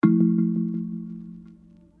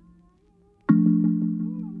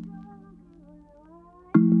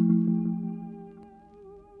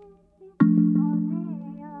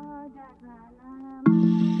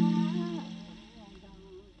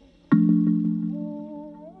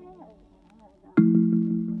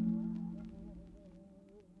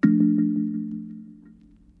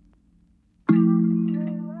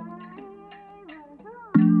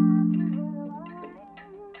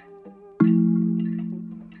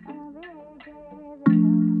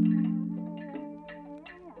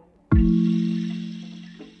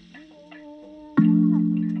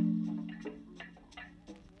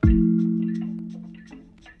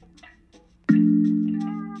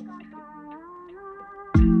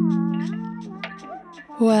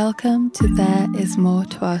Welcome to There Is More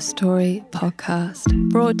to Our Story podcast,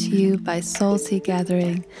 brought to you by Soulseed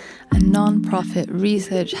Gathering, a non-profit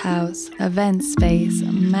research house, event space,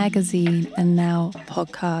 magazine, and now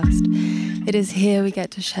podcast. It is here we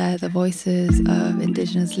get to share the voices of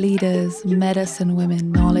Indigenous leaders, medicine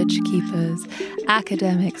women, knowledge keepers,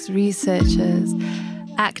 academics, researchers,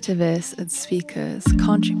 activists and speakers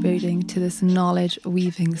contributing to this knowledge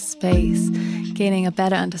weaving space, gaining a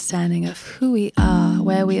better understanding of who we are,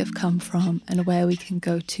 where we have come from, and where we can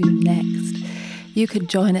go to next. You can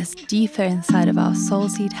join us deeper inside of our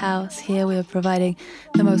Soulseed house. Here we are providing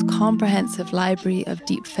the most comprehensive library of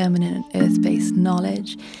deep feminine and earth-based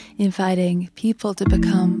knowledge, inviting people to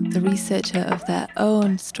become the researcher of their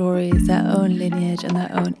own stories, their own lineage, and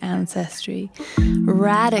their own ancestry,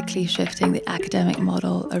 radically shifting the academic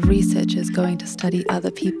model of researchers going to study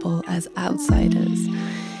other people as outsiders.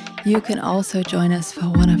 You can also join us for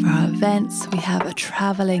one of our events. We have a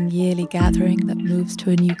traveling yearly gathering that moves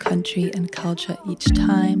to a new country and culture each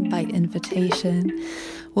time by invitation.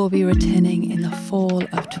 We'll be returning in the fall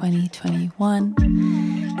of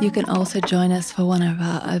 2021. You can also join us for one of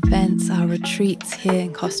our events, our retreats here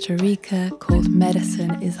in Costa Rica called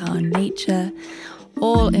Medicine is Our Nature.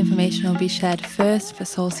 All information will be shared first for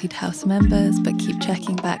Soulseed House members, but keep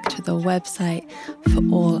checking back to the website for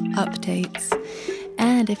all updates.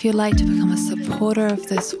 And if you'd like to become a supporter of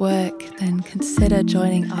this work, then consider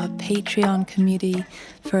joining our Patreon community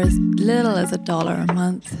for as little as $1 a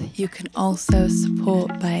month. You can also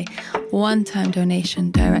support by one-time donation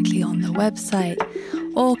directly on the website,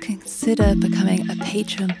 or consider becoming a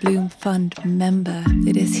Patreon Bloom Fund member.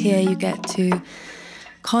 It is here you get to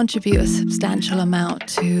contribute a substantial amount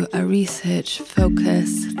to a research,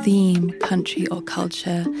 focus, theme, country or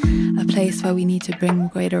culture, a place where we need to bring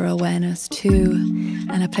greater awareness to,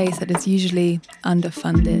 and a place that is usually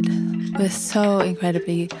underfunded. We're so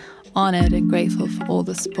incredibly honoured and grateful for all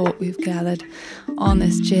the support we've gathered on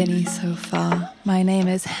this journey so far. My name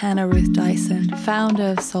is Hannah Ruth Dyson,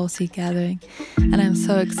 founder of Soulseed Gathering, and I'm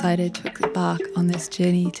so excited to embark on this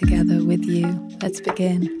journey together with you. Let's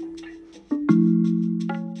begin.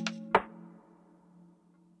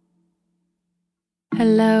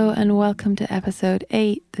 Hello and welcome to episode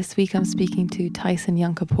 8. This week I'm speaking to Tyson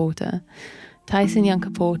Yunkaporta. Tyson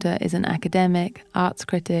Yunkaporta is an academic, arts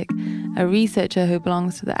critic, a researcher who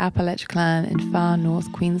belongs to the Apalech clan in far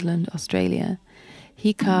north Queensland, Australia.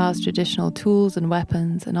 He carves traditional tools and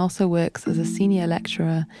weapons and also works as a senior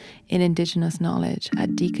lecturer in Indigenous knowledge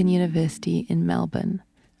at Deakin University in Melbourne.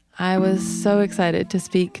 I was so excited to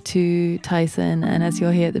speak to Tyson, and as you'll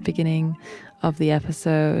hear at the beginning of the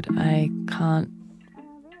episode, I can't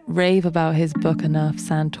rave about his book enough,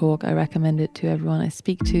 Sand Talk. I recommend it to everyone I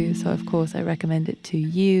speak to, so of course I recommend it to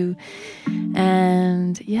you.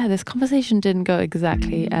 And yeah, this conversation didn't go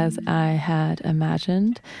exactly as I had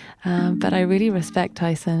imagined, but I really respect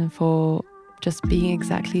Tyson for just being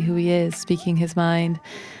exactly who he is, speaking his mind,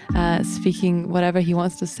 speaking whatever he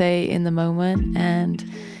wants to say in the moment. And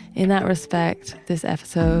in that respect, this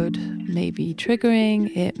episode may be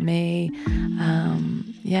triggering. It may,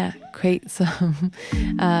 create some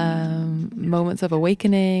moments of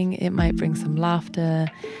awakening. It might bring some laughter.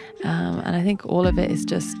 And I think all of it is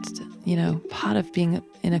just, part of being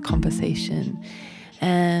in a conversation.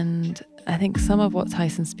 And I think some of what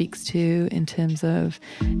Tyson speaks to in terms of,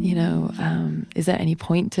 is there any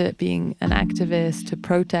point to being an activist, to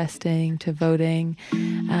protesting, to voting?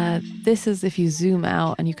 This is if you zoom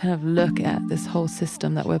out and you kind of look at this whole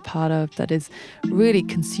system that we're part of that is really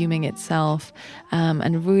consuming itself,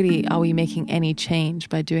 and really, are we making any change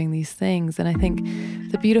by doing these things? And I think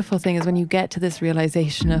the beautiful thing is when you get to this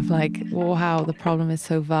realization of like, wow, the problem is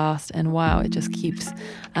so vast, and wow, it just keeps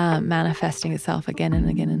manifesting itself again and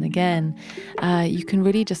again and again. You can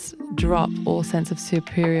really just drop all sense of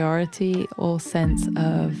superiority, all sense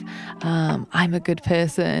of I'm a good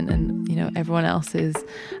person and everyone else is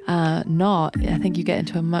not. I think you get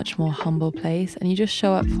into a much more humble place and you just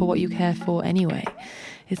show up for what you care for anyway.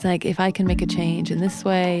 It's like, if I can make a change in this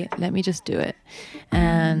way, let me just do it.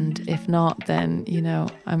 And if not, then,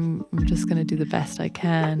 I'm just going to do the best I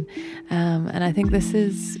can. And I think this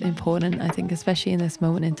is important. I think especially in this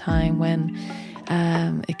moment in time when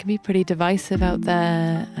it can be pretty divisive out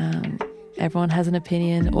there. Everyone has an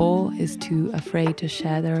opinion or is too afraid to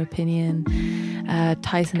share their opinion.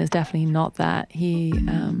 Tyson is definitely not that. He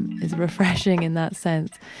is refreshing in that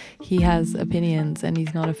sense. He has opinions and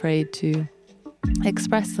he's not afraid to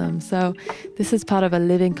express them. So this is part of a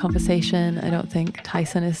living conversation. I don't think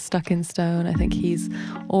Tyson is stuck in stone. I think he's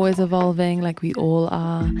always evolving, like we all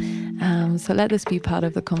are. So let this be part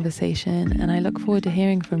of the conversation, and I look forward to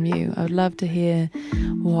hearing from you. I would love to hear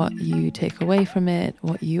what you take away from it,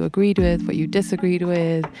 what you agreed with, what you disagreed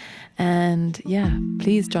with, and yeah,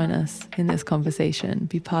 please join us in this conversation.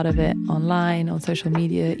 Be part of it online, on social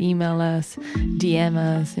media, email us, DM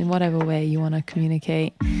us, in whatever way you want to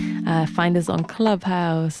communicate. Find us on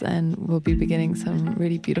Clubhouse, and we'll be beginning some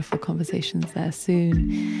really beautiful conversations there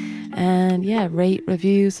soon. And yeah, rate,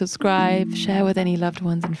 review, subscribe, share with any loved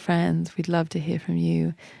ones and friends. We'd love to hear from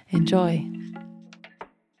you. Enjoy.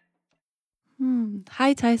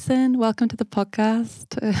 Hi, Tyson. Welcome to the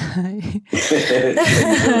podcast.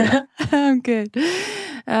 I'm good.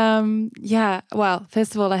 Yeah, well,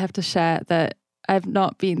 first of all, I have to share that I've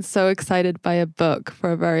not been so excited by a book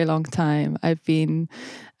for a very long time. I've been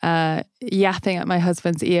yapping at my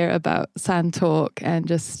husband's ear about Sand Talk and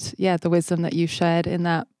just, the wisdom that you shared in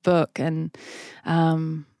that book. And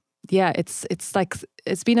it's like,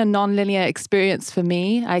 it's been a non-linear experience for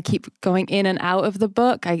me. I keep going in and out of the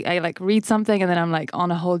book. I like read something and then I'm like on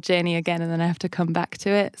a whole journey again, and then I have to come back to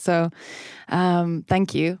it. So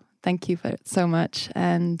thank you. Thank you for it so much.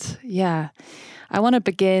 And yeah, I want to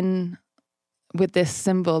begin with this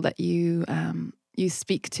symbol that you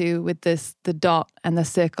speak to, with the dot and the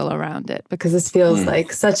circle around it, because this feels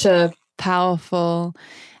like such a powerful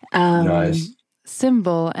nice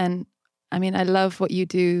symbol. And I mean, I love what you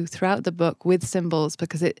do throughout the book with symbols,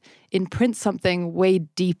 because it imprints something way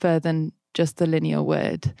deeper than just the linear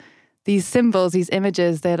word. These symbols, these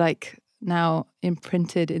images, they're like now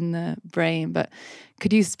imprinted in the brain. But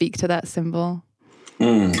could you speak to that symbol?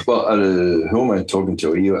 Well, who am I talking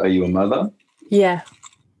to? Are you a mother? Yeah.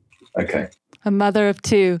 Okay. A mother of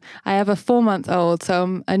two. I have a 4-month-old, so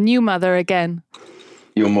I'm a new mother again.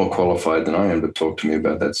 You're more qualified than I am to talk to me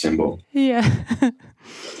about that symbol. Yeah.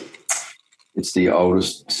 It's the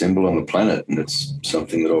oldest symbol on the planet, and it's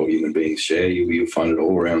something that all human beings share. You'll find it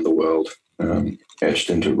all around the world,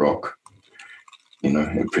 etched into rock,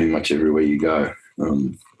 and pretty much everywhere you go.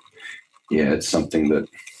 It's something that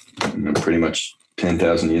pretty much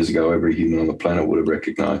 10,000 years ago, every human on the planet would have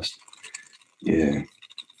recognized. Yeah.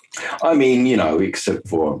 I mean, except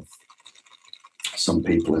for some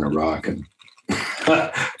people in Iraq and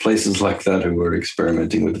places like that who were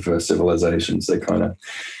experimenting with the first civilizations, they kind of,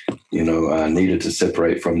 needed to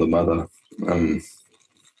separate from the mother and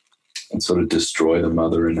sort of destroy the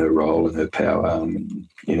mother and her role and her power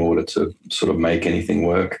in order to sort of make anything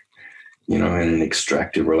work, in an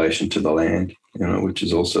extractive relation to the land, which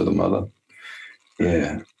is also the mother.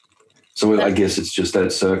 Yeah. So I guess it's just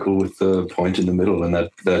that circle with the point in the middle, and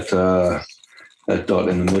that dot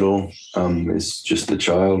in the middle is just the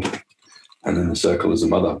child, and then the circle is the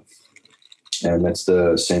mother, and that's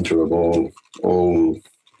the center of all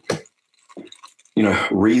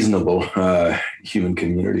reasonable human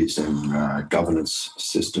communities and governance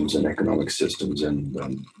systems and economic systems and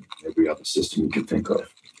every other system you can think of.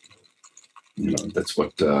 That's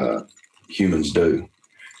what humans do.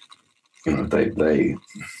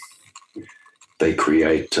 They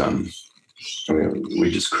create. We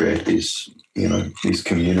just create these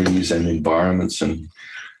communities and environments and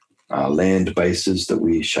land bases that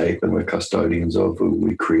we shape and we're custodians of.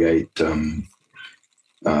 We create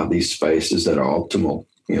these spaces that are optimal,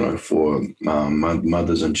 for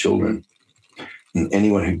mothers and children. And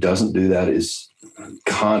anyone who doesn't do that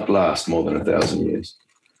can't last more than 1,000 years,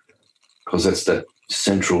 because that's that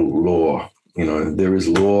central law. There is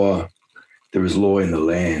law in the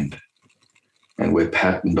land, and we're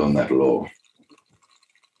patterned on that law.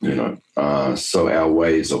 So our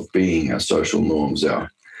ways of being, our social norms, our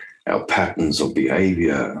patterns of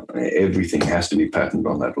behavior, everything has to be patterned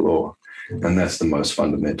on that law. And that's the most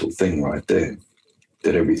fundamental thing right there,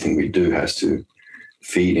 that everything we do has to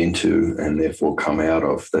feed into and therefore come out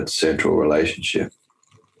of that central relationship.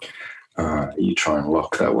 You try and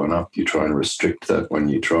lock that one up, you try and restrict that one,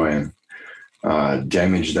 you try and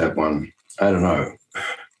damage that one, I don't know,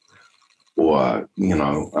 or,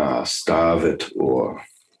 starve it or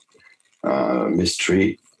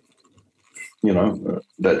mistreat,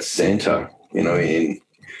 that center, in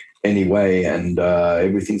any way, and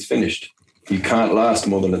everything's finished. You can't last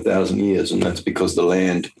more than 1,000 years, and that's because the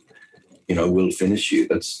land, will finish you.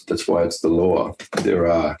 That's why it's the law. There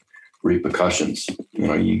are repercussions.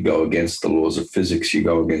 You go against the laws of physics. You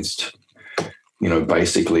go against,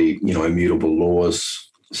 basically, immutable laws,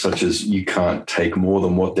 such as you can't take more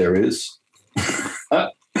than what there is.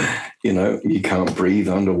 You can't breathe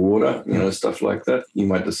underwater, stuff like that. You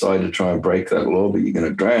might decide to try and break that law, but you're going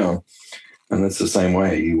to drown. And that's the same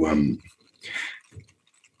way. You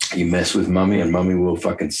mess with mummy and mummy will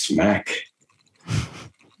fucking smack.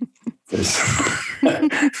 There's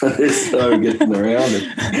no getting around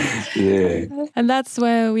it. Yeah. And that's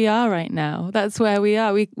where we are right now. That's where we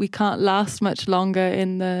are. We can't last much longer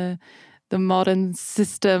in the modern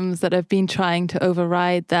systems that have been trying to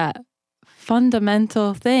override that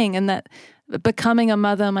fundamental thing. And that becoming a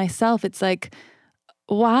mother myself, it's like,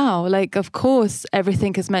 wow, like, of course,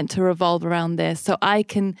 everything is meant to revolve around this. So I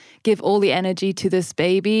can give all the energy to this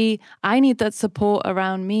baby. I need that support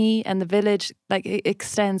around me, and the village, like, it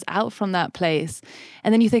extends out from that place.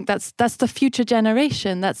 And then you think that's the future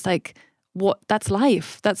generation. That's like, that's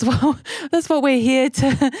life. That's what we're here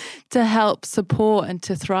to help support and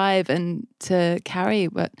to thrive and to carry.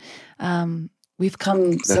 But we've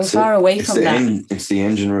come so far away from that. It's the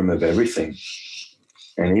engine room of everything,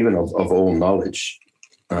 and even of all knowledge.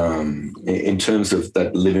 In terms of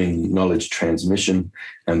that living knowledge transmission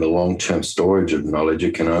and the long-term storage of knowledge,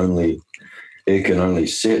 it can only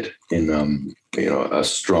sit in a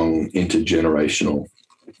strong intergenerational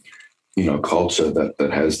culture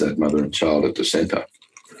that has that mother and child at the center.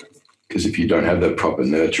 Because if you don't have that proper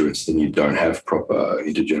nurturance, then you don't have proper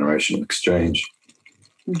intergenerational exchange.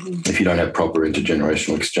 Mm-hmm. If you don't have proper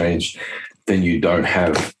intergenerational exchange, then you don't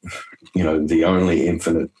have the only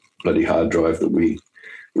infinite bloody hard drive that we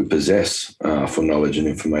possess for knowledge and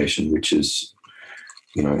information, which is,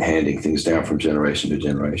 handing things down from generation to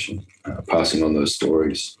generation, passing on those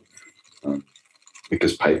stories.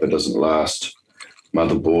 Because paper doesn't last,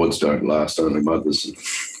 motherboards don't last, only mothers.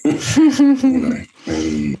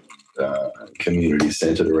 And community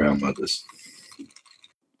centered around mothers.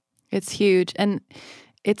 It's huge, and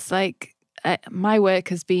it's like my work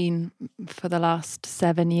has been for the last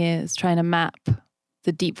 7 years trying to map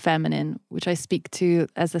the deep feminine, which I speak to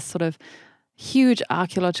as a sort of huge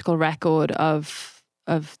archaeological record of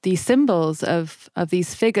these symbols, of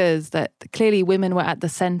these figures that clearly women were at the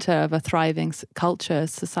center of a thriving culture,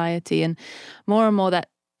 society, and more that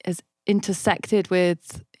is intersected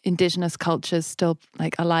with Indigenous cultures still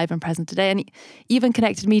like alive and present today, and even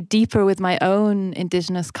connected me deeper with my own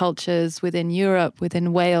Indigenous cultures within Europe,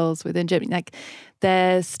 within Wales, within Germany. Like,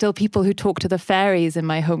 there's still people who talk to the fairies in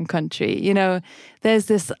my home country. There's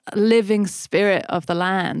this living spirit of the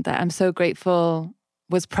land that I'm so grateful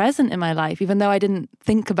was present in my life, even though I didn't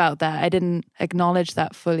think about that. I didn't acknowledge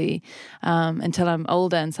that fully until I'm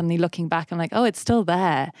older, and suddenly looking back, I'm like, oh, it's still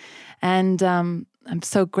there. And I'm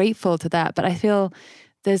so grateful to that. But I feel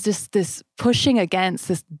there's just this pushing against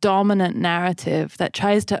this dominant narrative that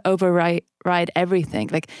tries to override everything.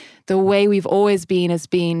 Like, the way we've always been has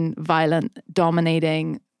been violent,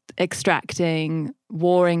 dominating, extracting,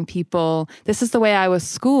 warring people. This is the way I was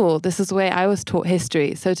schooled. This is the way I was taught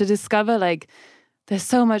history. So to discover, like, there's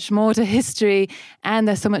so much more to history, and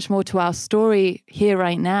there's so much more to our story here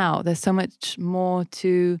right now. There's so much more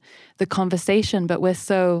to the conversation, but we're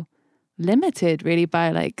so limited really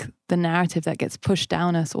by like the narrative that gets pushed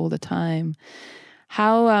down us all the time.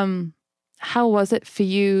 How was it for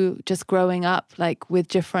you just growing up, like, with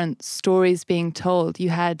different stories being told? You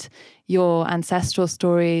had your ancestral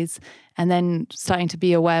stories, and then starting to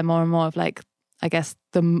be aware more and more of, like, I guess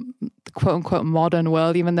the quote unquote modern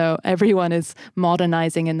world, even though everyone is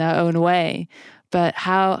modernizing in their own way. But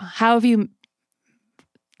how have you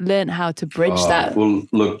learned how to bridge that? Well,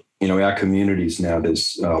 look, our communities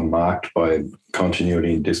nowadays are marked by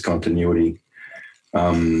continuity and discontinuity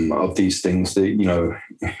of these things that,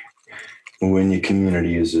 when your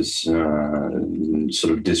community is as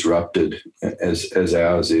sort of disrupted as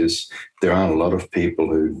ours is, there aren't a lot of people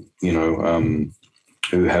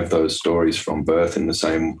who have those stories from birth in the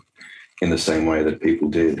same way that people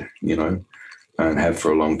did, and have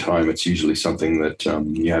for a long time. It's usually something that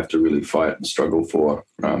you have to really fight and struggle for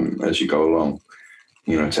as you go along,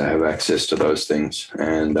 to have access to those things.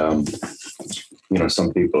 And,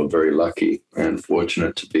 some people are very lucky and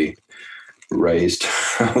fortunate to be raised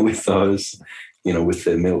with those, with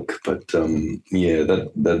their milk. But,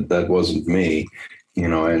 that wasn't me. I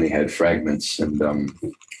only had fragments and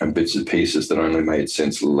bits and pieces that only made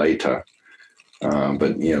sense later.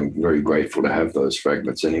 But, very grateful to have those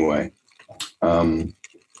fragments anyway. But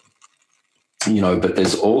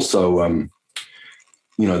there's also,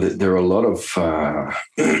 there are a lot of, I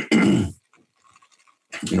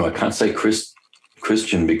can't say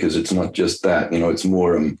Christian because it's not just that, it's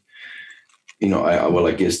more,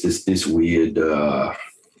 I guess this weird,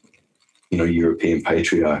 European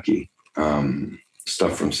patriarchy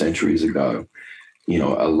stuff from centuries ago,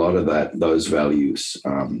 a lot of those values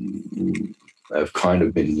have kind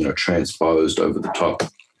of been, transposed over the top,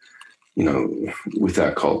 with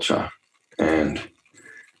our culture. And,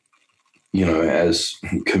 as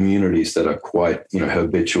communities that are quite,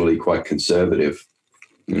 habitually quite conservative,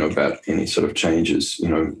 about any sort of changes,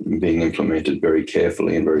 being implemented very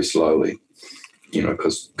carefully and very slowly,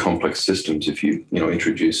 because complex systems, if you,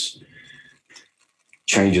 introduce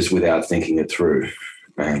changes without thinking it through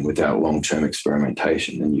and without long-term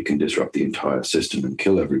experimentation, then you can disrupt the entire system and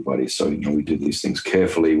kill everybody. So, we do these things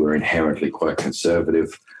carefully. We're inherently quite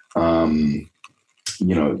conservative.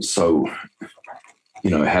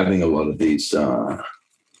 Having a lot of these sort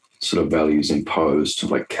of values imposed,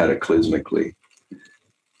 like cataclysmically,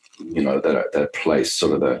 that place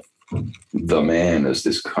sort of the man as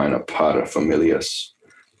this kind of pater familias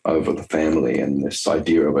over the family, and this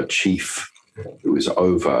idea of a chief who is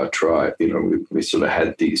over a tribe. We sort of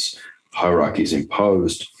had these hierarchies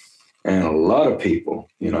imposed, and a lot of people,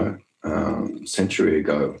 a century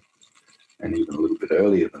ago, and even a little bit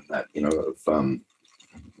earlier than that, have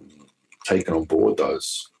taken on board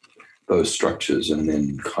those structures and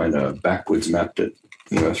then kind of backwards mapped it,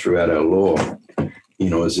 throughout our law,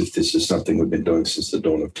 as if this is something we've been doing since the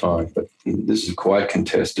dawn of time. But this is quite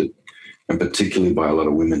contested, and particularly by a lot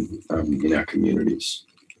of women in our communities,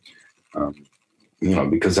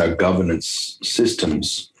 because our governance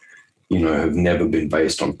systems, have never been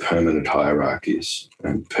based on permanent hierarchies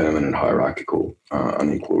and permanent hierarchical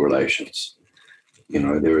unequal relations.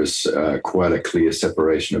 There is quite a clear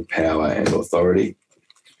separation of power and authority,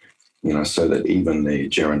 so that even the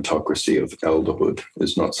gerontocracy of elderhood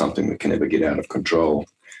is not something that can ever get out of control.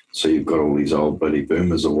 So you've got all these old bloody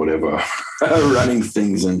boomers or whatever running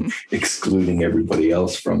things and excluding everybody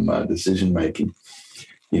else from decision-making.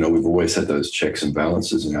 We've always had those checks and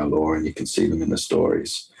balances in our law, and you can see them in the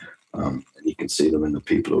stories. And you can see them in the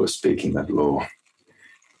people who are speaking that law,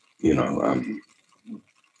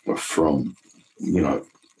 from,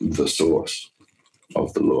 the source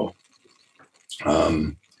of the law.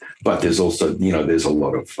 But there's also, there's a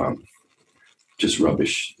lot of just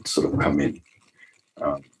rubbish sort of come in.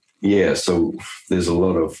 So there's a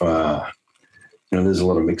lot of, there's a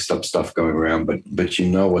lot of mixed up stuff going around, but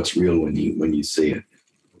what's real when you see it.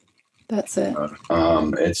 That's it.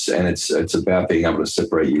 It's about being able to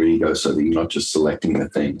separate your ego so that you're not just selecting the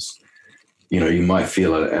things. You might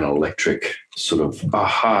feel an electric sort of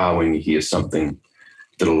aha when you hear something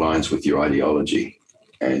that aligns with your ideology,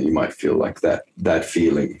 and you might feel like that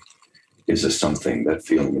feeling is that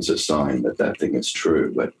feeling is a sign that thing is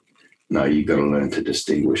true. But no, you've got to learn to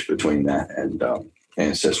distinguish between that and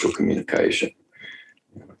ancestral communication.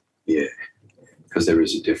 Yeah, because there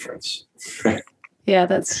is a difference. Yeah,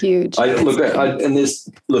 that's huge. There's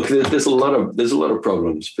a lot of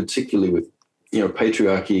problems, particularly with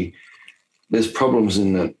patriarchy. There's problems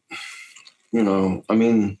in that,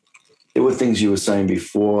 there were things you were saying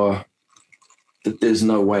before that there's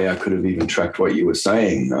no way I could have even tracked what you were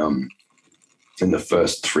saying in the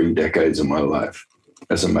first 3 decades of my life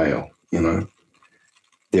as a male.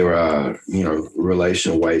 There are,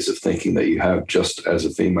 relational ways of thinking that you have just as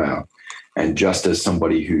a female and just as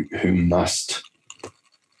somebody who must,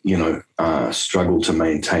 struggle to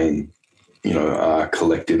maintain,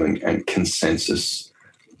 collective and consensus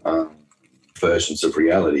versions of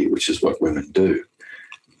reality, which is what women do.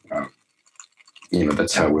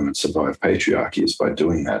 That's how women survive patriarchy, is by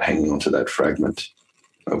doing that, hanging onto that fragment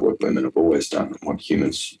of what women have always done, what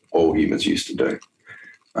all humans used to do.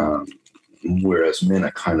 Whereas men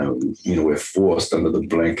are kind of, we're forced under the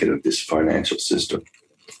blanket of this financial system,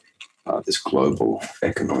 this global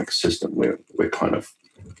economic system, where we're kind of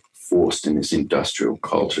forced in this industrial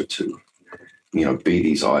culture to, be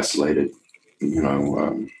these isolated,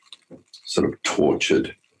 sort of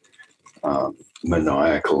tortured,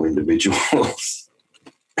 maniacal individuals.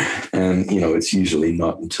 And, it's usually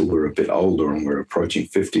not until we're a bit older and we're approaching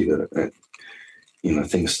 50 that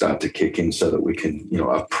things start to kick in so that we can,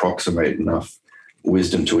 approximate enough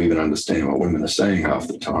wisdom to even understand what women are saying half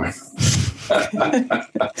the time.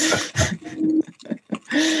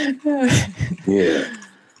 Yeah.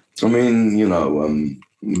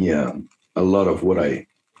 A lot of a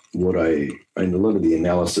lot of the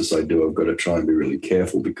analysis I do, I've got to try and be really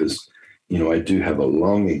careful because, I do have a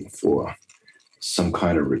longing for some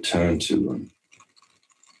kind of return to,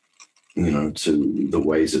 to the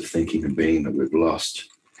ways of thinking and being that we've lost.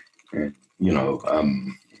 And,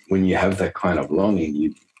 when you have that kind of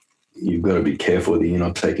longing, you've got to be careful that you're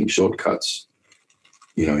not taking shortcuts,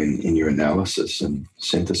 in your analysis and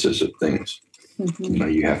synthesis of things. Mm-hmm.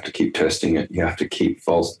 You have to keep testing it. You have to keep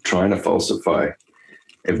trying to falsify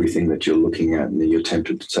everything that you're looking at and that you're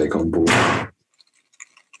tempted to take on board.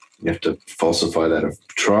 You have to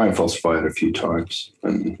try and falsify it a few times.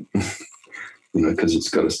 And because it's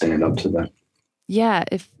got to stand up to that. Yeah,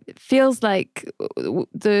 it feels like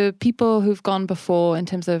the people who've gone before in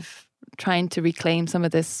terms of trying to reclaim some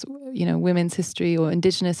of this, women's history or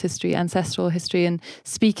Indigenous history, ancestral history, and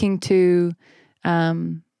speaking to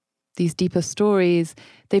these deeper stories,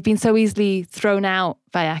 they've been so easily thrown out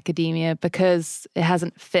by academia because it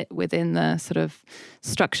hasn't fit within the sort of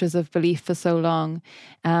structures of belief for so long.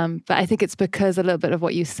 But I think it's because a little bit of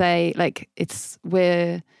what you say, like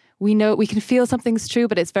we know we can feel something's true,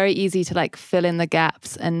 but it's very easy to like fill in the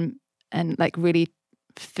gaps and like really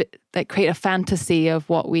create a fantasy of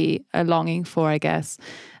what we are longing for, I guess.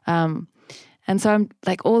 And so I'm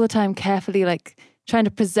like all the time carefully like trying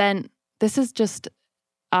to present, this is just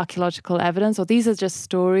archaeological evidence, or these are just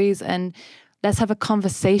stories, and let's have a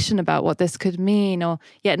conversation about what this could mean, or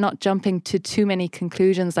yet not jumping to too many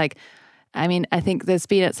conclusions. Like, I mean, I think there's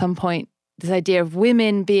been at some point this idea of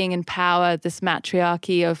women being in power, this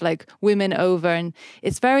matriarchy of like women over, and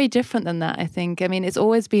it's very different than that, I think. I mean, it's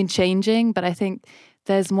always been changing, but I think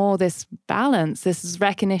there's more this balance, this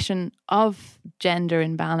recognition of gender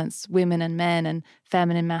imbalance, women and men, and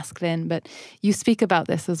feminine, masculine. But you speak about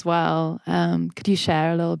this as well. Could you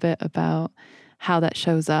share a little bit about how that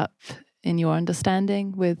shows up in your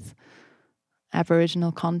understanding with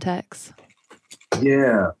Aboriginal context?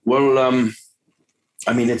 Yeah, well,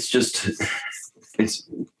 I mean, it's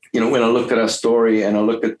when I look at our story and I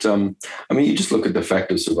look at, you just look at the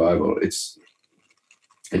fact of survival. It's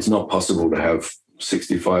not possible to have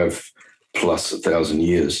 65 plus 1,000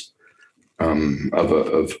 years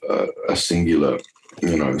of a singular,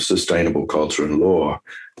 sustainable culture and law.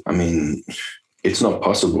 I mean, it's not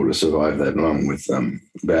possible to survive that long with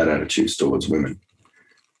bad attitudes towards women,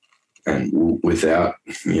 and without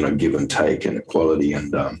give and take and equality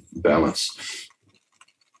and balance.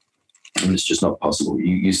 And it's just not possible.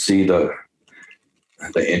 You see the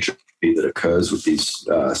entropy that occurs with these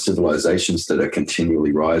civilizations that are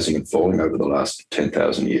continually rising and falling over the last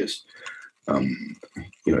 10,000 years.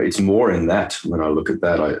 It's more in that when I look at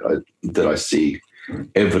that, that I see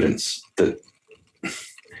evidence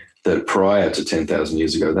that prior to 10,000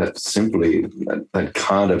 years ago, that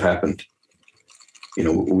can't have happened.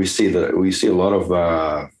 We see a lot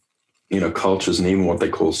of cultures and even what they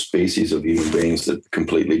call species of human beings that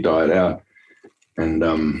completely died out. And,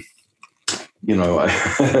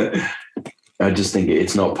 I just think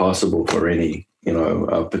it's not possible for any,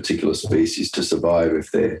 a particular species to survive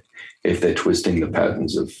if they're twisting the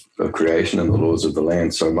patterns of creation and the laws of the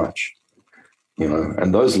land so much,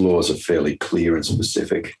 and those laws are fairly clear and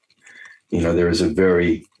specific. There is a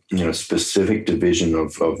very, specific division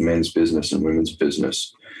of men's business and women's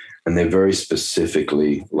business. And they're very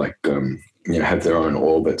specifically like, have their own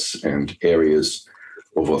orbits and areas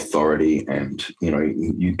of authority. And,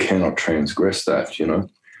 you cannot transgress that,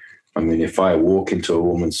 I mean, if I walk into a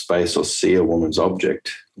woman's space or see a woman's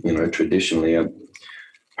object, traditionally I'm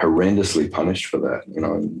horrendously punished for that.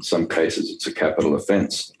 In some cases it's a capital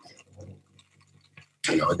offense.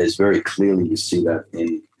 There's very clearly, you see that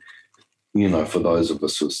in, for those of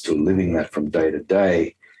us who are still living that from day to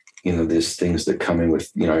day, there's things that come in with,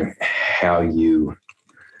 how you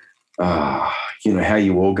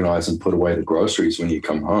organize and put away the groceries when you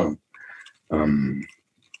come home.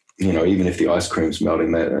 Even if the ice cream's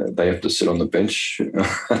melting, they have to sit on the bench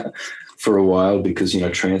for a while because,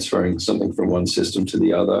 transferring something from one system to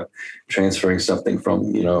the other, transferring something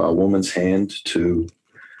from, a woman's hand to,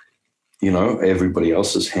 everybody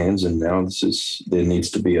else's hands. And now there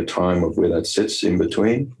needs to be a time of where that sits in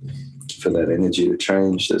between for that energy to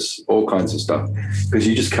change. There's all kinds of stuff because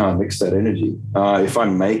you just can't mix that energy. If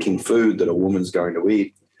I'm making food that a woman's going to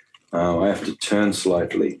eat, I have to turn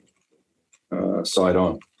slightly side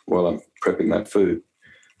on while I'm prepping that food.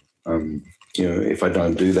 If I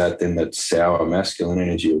don't do that, then that sour masculine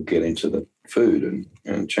energy will get into the food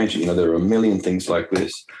and change it. There are a million things like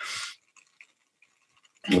this.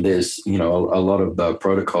 There's, a lot of the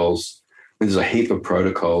protocols. There's a heap of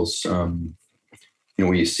protocols,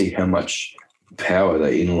 where you see how much power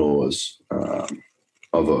the in-laws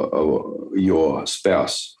of your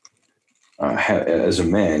spouse as a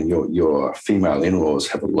man, your female in-laws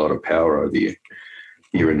have a lot of power over you.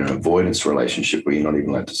 You're in an avoidance relationship where you're not even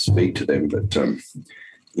allowed to speak to them, but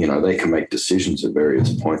they can make decisions at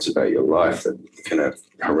various points about your life that can have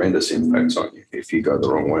horrendous impacts on you if you go the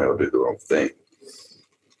wrong way or do the wrong thing.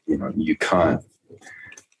 You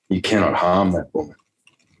cannot harm that woman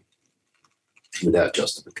without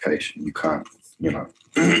justification. You can't,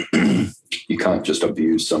 you can't just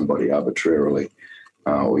abuse somebody arbitrarily,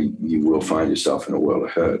 or you will find yourself in a world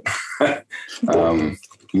of hurt.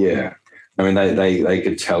 Yeah. I mean, they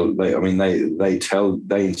could tell. They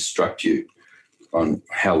instruct you on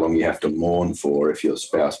how long you have to mourn for if your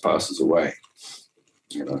spouse passes away.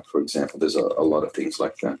 For example, there's a lot of things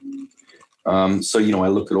like that. So, I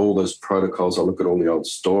look at all those protocols. I look at all the old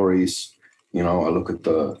stories. I look at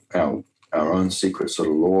our own secret sort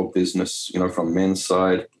of law business, from men's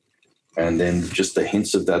side. And then just the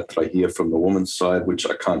hints of that I hear from the woman's side, which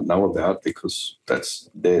I can't know about because that's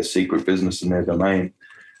their secret business and their domain.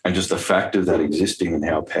 And just the fact of that existing and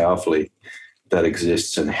how powerfully that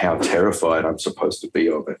exists and how terrified I'm supposed to be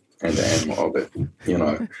of it and am of it,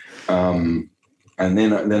 And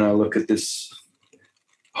then I look at this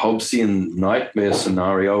Hobbesian nightmare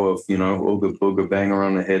scenario of, ooga booga, bang her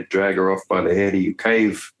on the head, drag her off by the head of your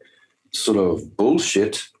cave sort of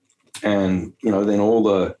bullshit. And, then all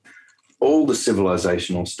the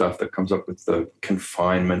civilizational stuff that comes up with the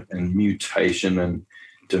confinement and mutation and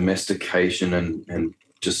domestication and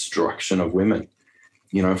destruction of women,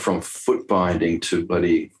 from foot binding to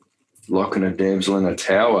bloody locking a damsel in a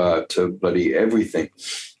tower to bloody everything.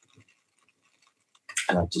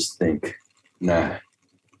 And I just think, nah.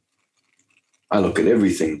 I look at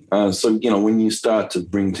everything. So, when you start to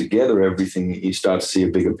bring together everything, you start to see a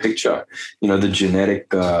bigger picture. The genetic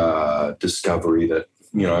discovery that,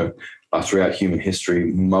 throughout human history,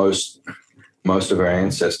 most of our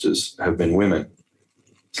ancestors have been women.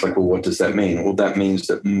 It's like, well, what does that mean? Well, that means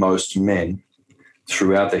that most men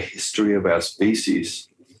throughout the history of our species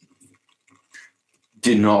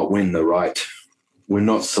did not win the right, were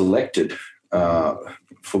not selected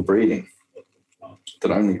for breeding.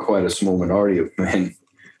 That only quite a small minority of men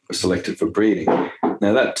were selected for breeding.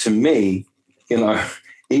 Now that, to me,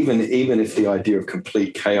 even if the idea of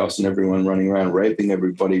complete chaos and everyone running around raping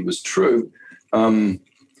everybody was true, then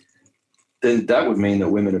that would mean that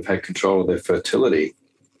women have had control of their fertility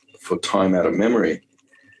for time out of memory.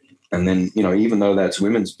 And then, even though that's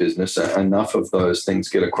women's business, enough of those things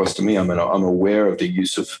get across to me. I'm aware of the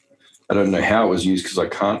use of, I don't know how it was used because I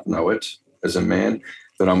can't know it as a man,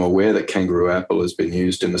 but I'm aware that kangaroo apple has been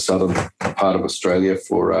used in the southern part of Australia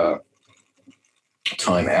for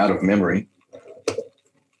time out of memory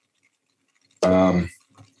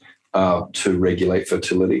to regulate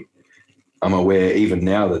fertility. I'm aware even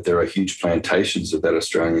now that there are huge plantations of that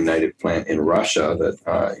Australian native plant in Russia that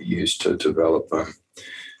are used to develop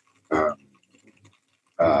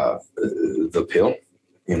the pill,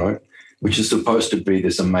 which is supposed to be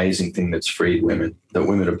this amazing thing that's freed women, that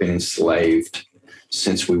women have been enslaved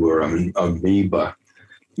since we were amoeba,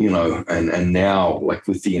 and now, like,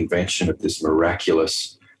 with the invention of this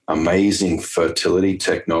miraculous, amazing fertility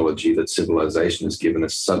technology that civilization has given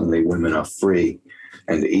us, suddenly women are free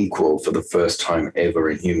and equal for the first time ever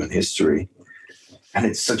in human history. And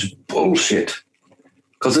it's such bullshit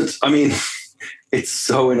because it's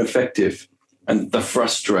so ineffective. And the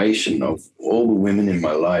frustration of all the women in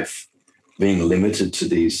my life being limited to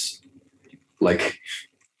these, like,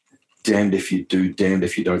 damned if you do, damned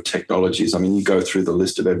if you don't technologies. You go through the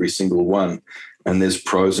list of every single one and there's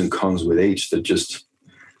pros and cons with each that just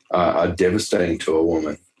are devastating to a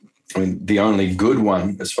woman. The only good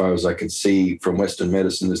one, as far as I can see from Western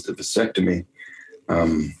medicine, is the vasectomy,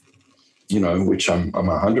 which I'm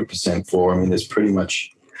 100% for. There's pretty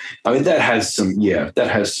much, that has some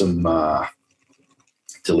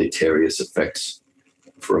deleterious effects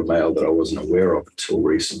for a male that I wasn't aware of until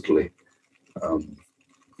recently.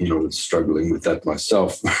 Struggling with that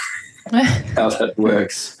myself, how that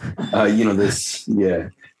works.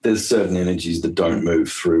 There's certain energies that don't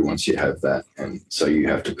move through once you have that. And so you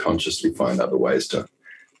have to consciously find other ways to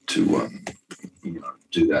do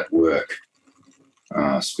that work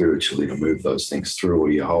spiritually to move those things through, or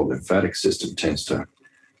your whole lymphatic system tends to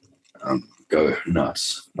go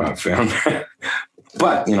nuts, I've found.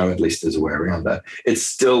 But, at least there's a way around that. It's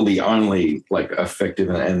still the only, like, effective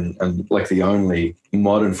and like the only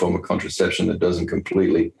modern form of contraception that doesn't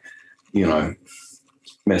completely,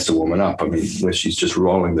 mess a woman up. Where she's just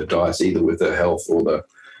rolling the dice either with her health or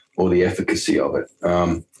the efficacy of it.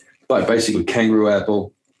 But basically, kangaroo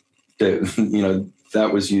apple,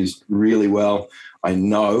 that was used really well, I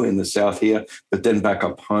know, in the south here. But then back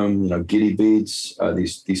up home, giddy beads,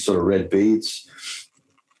 these sort of red beads.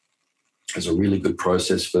 There's a really good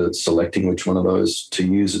process for selecting which one of those to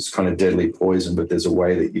use. It's kind of deadly poison, but there's a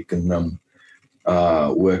way that you can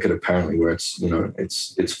work it apparently where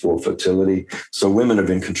it's for fertility. So women have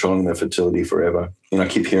been controlling their fertility forever. I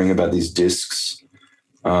keep hearing about these discs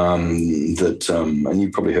that, and you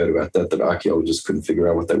probably heard about that archaeologists couldn't figure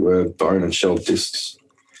out what they were, bone and shell discs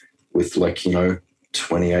with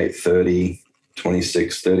 28, 30,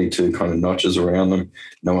 26, 32 kind of notches around them.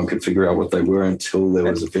 No one could figure out what they were until there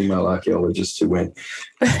was a female archaeologist who went,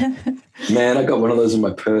 Man, I got one of those in my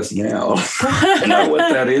purse now. I know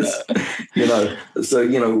what that is. So,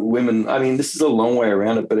 women, I mean, this is a long way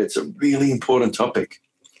around it, but it's a really important topic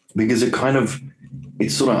because it sort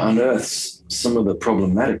of unearths some of the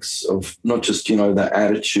problematics of not just, the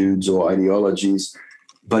attitudes or ideologies,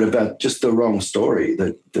 but about just the wrong story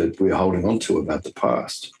that we're holding on to about the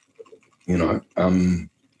past, and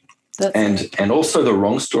also the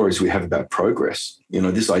wrong stories we have about progress.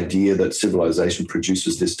 This idea that civilization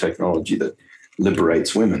produces this technology that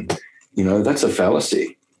liberates women, that's a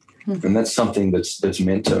fallacy. And that's something that's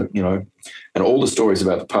meant to, and all the stories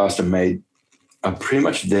about the past are pretty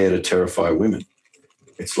much there to terrify women.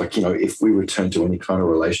 It's like, if we return to any kind of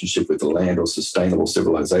relationship with the land or sustainable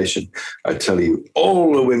civilization, I tell you,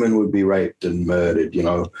 all the women would be raped and murdered,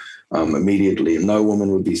 immediately. And no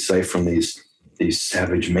woman would be safe from these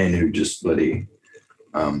savage men who just bloody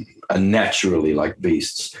are naturally like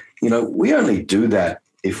beasts. We only do that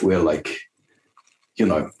if we're like,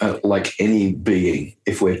 like any being,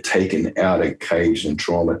 if we're taken out and caged and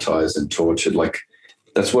traumatized and tortured, like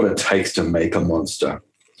that's what it takes to make a monster.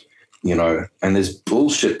 And there's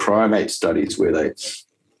bullshit primate studies where they're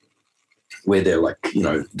like,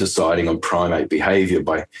 deciding on primate behavior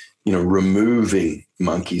by, removing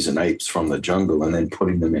monkeys and apes from the jungle and then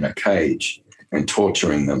putting them in a cage and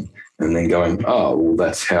torturing them and then going, oh, well,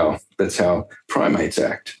 that's how primates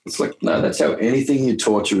act. It's like, no, that's how anything you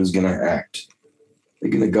torture is going to act. They're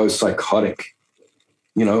going to go psychotic.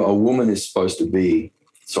 A woman is supposed to be,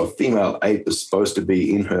 so a female ape is supposed to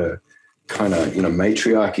be in her kind of,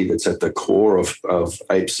 matriarchy that's at the core of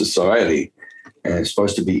ape society, and it's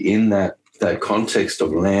supposed to be in that context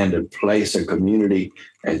of land and place and community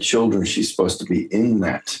and children. She's supposed to be in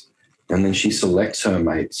that, and then she selects her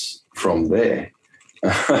mates from there,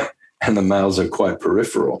 and the males are quite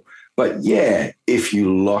peripheral. But yeah, if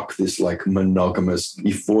you lock this like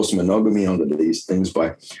you force monogamy onto these things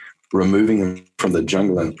by removing them from the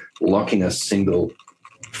jungle and locking a single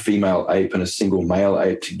female ape and a single male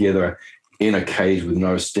ape together in a cage with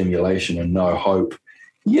no stimulation and no hope.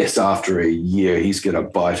 Yes, after a year, he's going to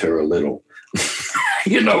bite her a little.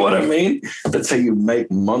 You know what I mean? That's how you make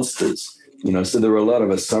monsters. So there are a lot of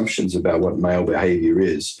assumptions about what male behavior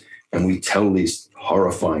is, and we tell these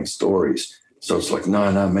horrifying stories. So it's like,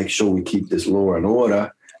 no, make sure we keep this law and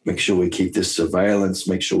order, make sure we keep this surveillance,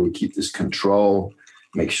 make sure we keep this control,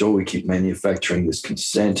 make sure we keep manufacturing this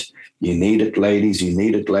consent. You need it, ladies, you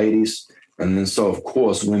need it, ladies. And then so, of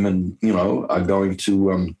course, women, are going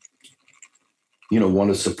to,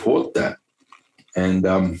 want to support that.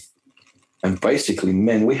 And basically,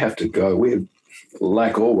 men, we have to go.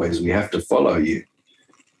 Like always, we have to follow you.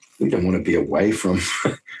 We don't want to be away from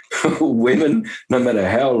women, no matter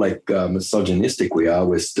how misogynistic we are.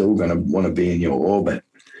 We're still going to want to be in your orbit,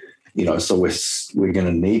 So we're going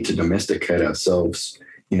to need to domesticate ourselves,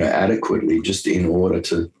 adequately, just in order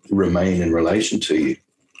to remain in relation to you.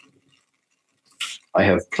 I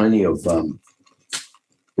have plenty of.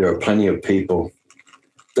 There are plenty of people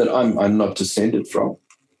that I'm not descended from,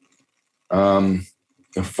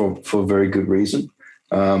 for very good reason,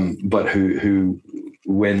 but who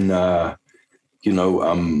when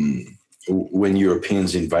when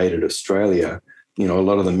Europeans invaded Australia, a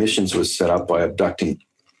lot of the missions was set up by abducting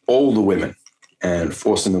all the women and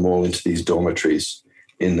forcing them all into these dormitories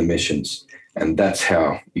in the missions. And that's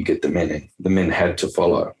how you get the men in. The men had to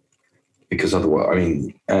follow, because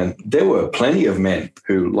otherwise, and there were plenty of men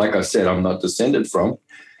who, like I said, I'm not descended from,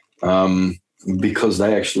 because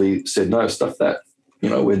they actually said, no, stuff that,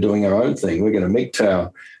 we're doing our own thing. We're going to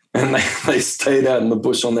MGTOW. And they stayed out in the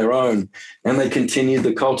bush on their own, and they continued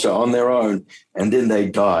the culture on their own, and then they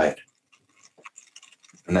died.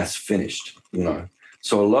 And that's finished,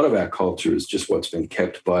 So a lot of our culture is just what's been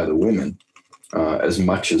kept by the women, as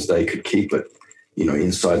much as they could keep it,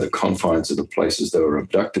 inside the confines of the places they were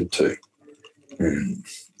abducted to. And,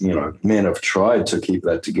 men have tried to keep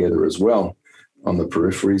that together as well on the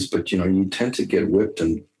peripheries, but, you tend to get whipped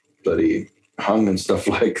and bloody hung and stuff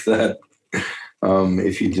like that.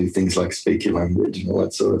 If you do things like speak your language and all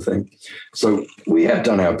that sort of thing. So we have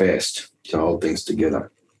done our best to hold things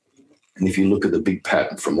together. And if you look at the big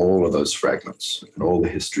pattern from all of those fragments and all the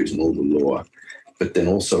histories and all the lore, but then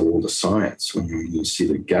also all the science, when you see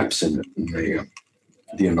the gaps in it and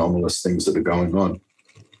the anomalous things that are going on.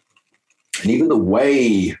 And even the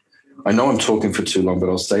way, I know I'm talking for too long, but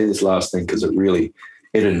I'll say this last thing because it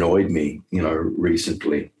annoyed me,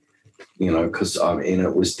 recently, because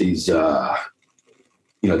it was these,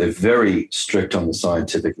 they're very strict on the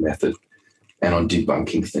scientific method and on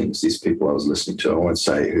debunking things. These people I was listening to, I won't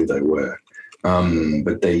say who they were,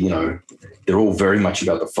 But they're all very much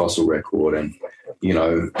about the fossil record and,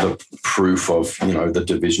 the proof of, the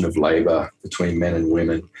division of labor between men and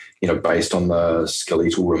women, based on the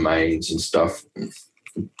skeletal remains and stuff.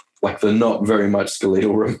 Like the not very much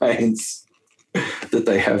skeletal remains that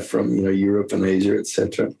they have from, Europe and Asia,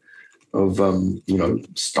 etc., of,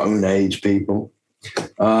 Stone Age people.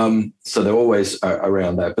 So they're always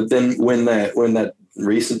around that. But then when that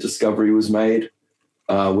recent discovery was made,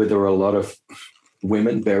 where there were a lot of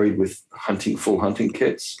women buried with full hunting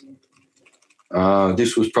kits,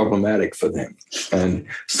 this was problematic for them. And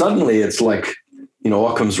suddenly it's like,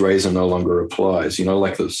 Occam's razor no longer applies.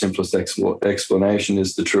 Like the simplest explanation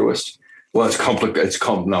is the truest. Well, it's complicated.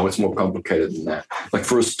 No, it's more complicated than that. Like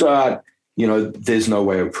for a start, there's no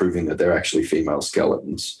way of proving that they're actually female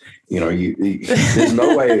skeletons. There's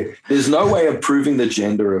no way of proving the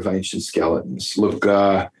gender of ancient skeletons. Look,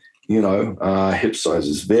 hip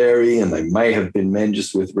sizes vary, and they may have been men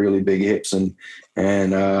just with really big hips and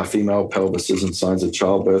female pelvises and signs of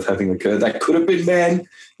childbirth having occurred. That could have been men,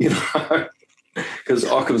 because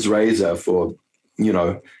Occam's razor for,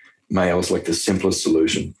 males, like the simplest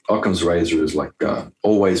solution. Occam's razor is like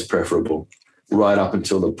always preferable, right up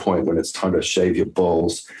until the point when it's time to shave your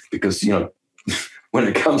balls, because, when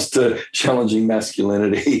it comes to challenging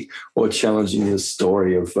masculinity or challenging the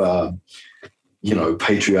story of,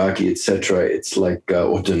 patriarchy, etc., it's like,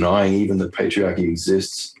 or denying even that patriarchy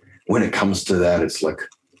exists. When it comes to that, it's like,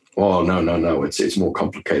 oh, no, it's more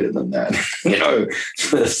complicated than that.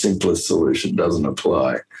 The simplest solution doesn't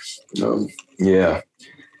apply.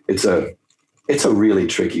 It's a really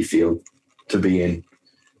tricky field to be in.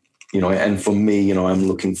 And for me, I'm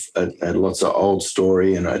looking at lots of old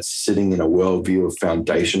story, and it's sitting in a worldview of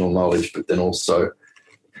foundational knowledge, but then also,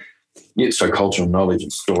 so cultural knowledge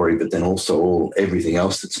and story, but then also everything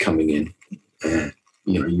else that's coming in. And,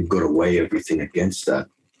 you've got to weigh everything against that.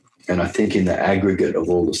 And I think in the aggregate of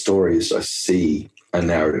all the stories, I see a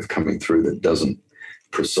narrative coming through that doesn't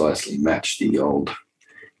precisely match the old,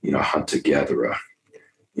 hunter-gatherer,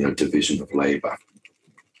 division of labor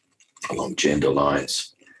along gender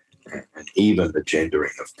lines. And even the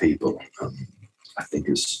gendering of people, I think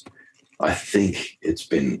it's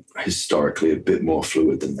been historically a bit more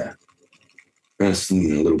fluid than that. And it's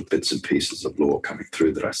little bits and pieces of law coming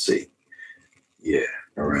through that I see. Yeah,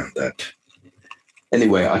 around that.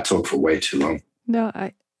 Anyway, I talked for way too long. No,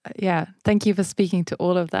 thank you for speaking to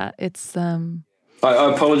all of that. It's I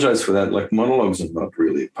apologize for that. Like, monologues are not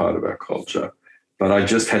really a part of our culture, but I'm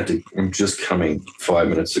just coming 5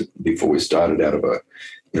 minutes before we started out of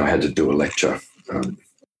I had to do a lecture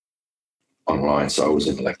online, so I was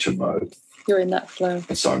in lecture mode. You're in that flow.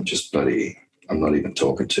 And so I'm not even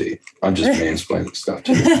talking to you. I'm just mansplaining stuff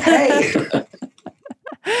to you. Hey!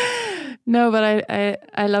 No, but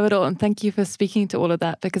I love it all. And thank you for speaking to all of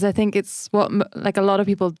that, because I think it's what a lot of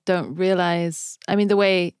people don't realize. I mean, the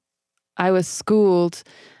way I was schooled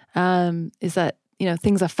is that,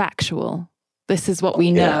 things are factual. This is what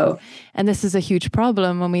we know. And this is a huge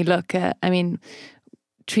problem when we look at,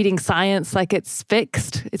 treating science like it's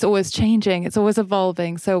fixed. It's always changing. It's always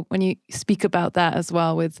evolving. So when you speak about that as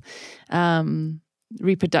well with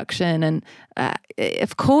reproduction, and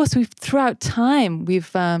of course throughout time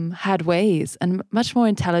we've had ways, and much more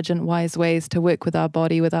intelligent, wise ways to work with our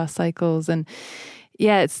body, with our cycles. And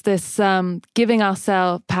it's this giving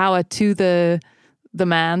ourselves power to the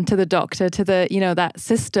man, to the doctor, to the that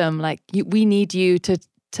system. Like, we need you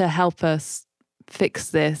to help us fix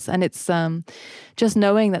this. And it's just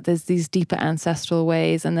knowing that there's these deeper ancestral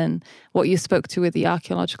ways. And then what you spoke to with the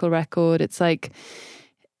archaeological record, it's like,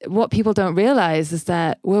 what people don't realize is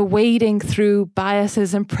that we're wading through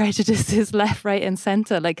biases and prejudices left, right, and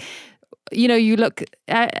center. Like, you look,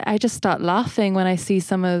 I just start laughing when I see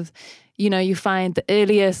some of, you find the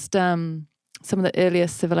earliest, some of the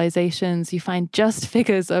earliest civilizations, you find just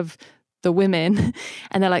figures of the women,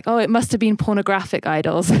 and they're like, oh, it must have been pornographic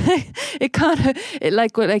idols. It can't,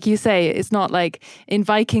 like you say, it's not like in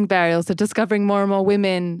Viking burials, they're discovering more and more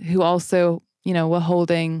women who also, were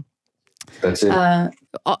holding. That's it.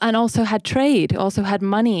 And also had trade, also had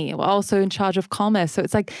money, were also in charge of commerce. So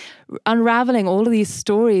it's like unraveling all of these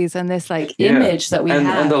stories and this image that we have.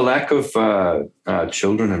 And the lack of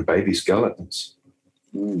children and baby skeletons.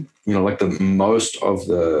 Like the most of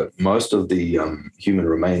the human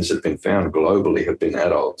remains that have been found globally have been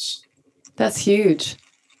adults. That's huge.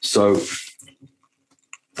 So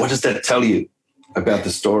what does that tell you about the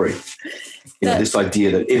story? This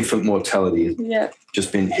idea that infant mortality has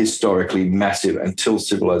just been historically massive until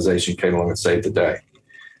civilization came along and saved the day.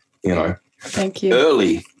 Thank you.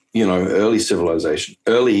 Early civilization,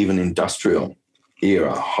 early even industrial,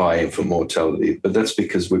 era, high infant mortality. But that's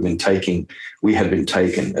because we had been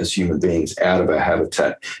taken as human beings out of our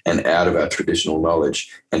habitat and out of our traditional knowledge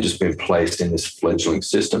and just been placed in this fledgling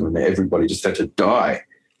system, and everybody just had to die.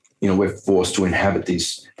 We're forced to inhabit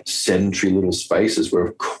these sedentary little spaces where,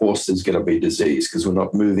 of course, there's going to be disease because we're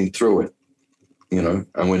not moving through it,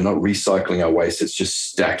 and we're not recycling our waste. It's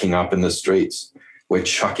just stacking up in the streets. We're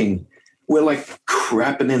like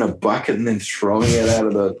crapping in a bucket and then throwing it out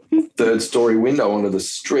of the third-story window onto the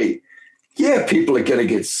street. Yeah, people are going to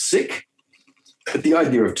get sick. But the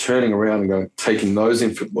idea of turning around and taking those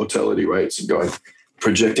infant mortality rates and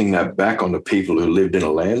projecting that back onto people who lived in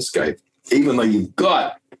a landscape, even though you've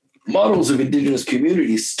got models of Indigenous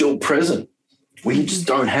communities still present, where you just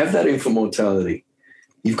don't have that infant mortality.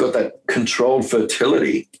 You've got that controlled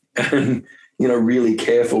fertility and, really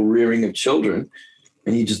careful rearing of children,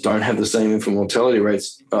 and you just don't have the same infant mortality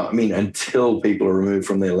rates, until people are removed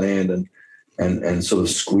from their land and sort of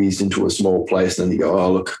squeezed into a small place. And then you go,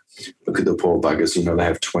 oh, look at the poor buggers. They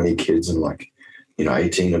have 20 kids and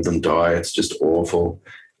 18 of them die. It's just awful.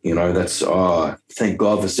 Thank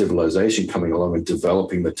God for civilization coming along and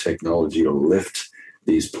developing the technology to lift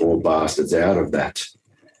these poor bastards out of that.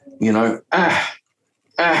 None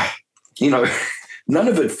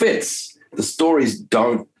of it fits. The stories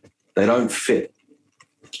don't fit.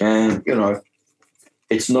 And,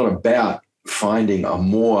 it's not about finding a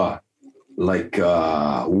more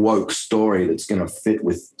woke story that's going to fit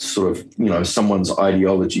with sort of, someone's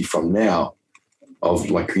ideology from now of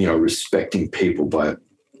respecting people by,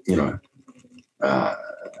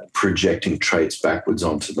 projecting traits backwards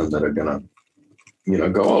onto them that are going to,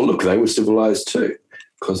 go, oh, look, they were civilized too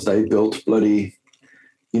because they built bloody,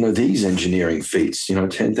 these engineering feats,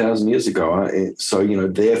 10,000 years ago. So,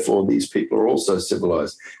 therefore these people are also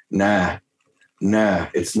civilized. Nah,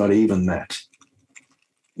 it's not even that.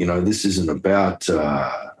 This isn't about,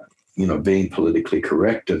 being politically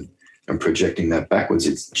correct and projecting that backwards.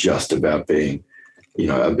 It's just about being,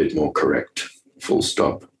 a bit more correct, full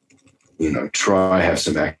stop. Try have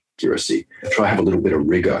some accuracy. Try have a little bit of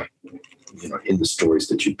rigor, in the stories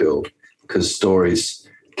that you build, because stories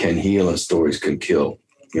can heal and stories can kill.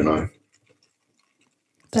 So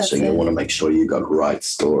you want to make sure you got right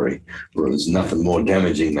story. There's nothing more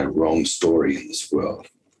damaging than wrong story in this world.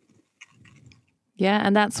 Yeah,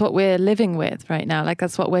 and that's what we're living with right now.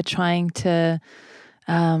 That's what we're trying to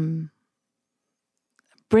bring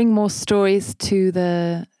more stories to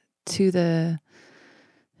the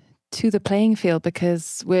playing field,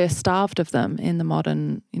 because we're starved of them in the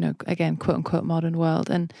modern, again, quote unquote modern world.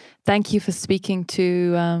 And thank you for speaking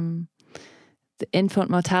to the infant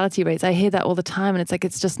mortality rates. I hear that all the time, and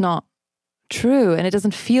it's just not true, and it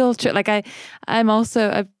doesn't feel true. I've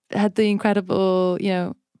had the incredible,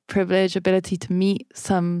 ability to meet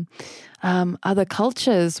some other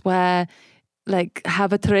cultures where,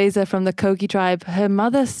 Hava Teresa from the Kogi tribe, her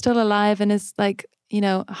mother's still alive and is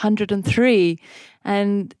 103,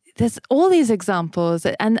 and there's all these examples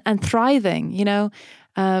and thriving.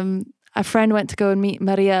 A friend went to go and meet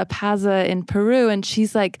Maria Paza in Peru, and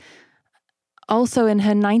she's also in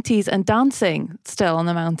her 90s and dancing still on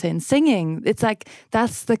the mountain, singing. It's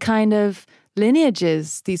that's the kind of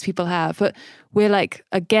lineages these people have. But we're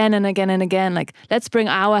again and again and again, let's bring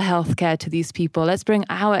our healthcare to these people. Let's bring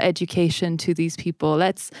our education to these people.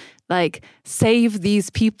 Let's save these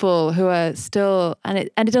people who are still, and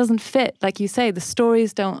it doesn't fit. Like you say, the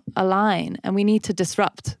stories don't align, and we need to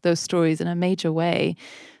disrupt those stories in a major way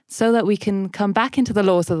so that we can come back into the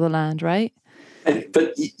laws of the land, right?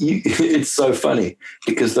 But it's so funny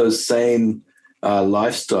because those same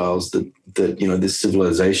lifestyles that this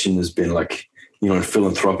civilization has been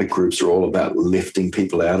philanthropic groups are all about lifting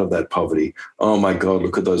people out of that poverty. Oh my God,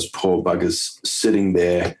 look at those poor buggers sitting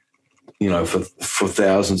there, for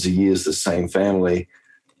thousands of years, the same family,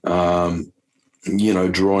 drawing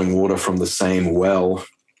water from the same well,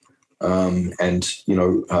 and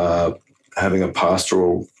having a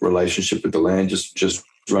pastoral relationship with the land, just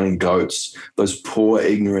running goats. Those poor,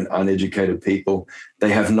 ignorant, uneducated people,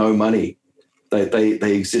 they have no money.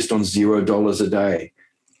 They exist on $0 a day.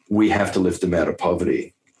 We have to lift them out of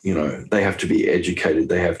poverty. They have to be educated.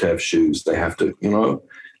 They have to have shoes. They have to,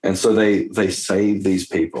 and so they save these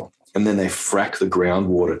people, and then they frack the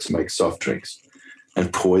groundwater to make soft drinks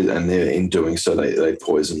and poison. And in doing so, they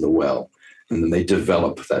poison the well, and then they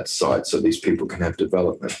develop that site so these people can have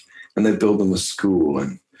development, and they build them a school,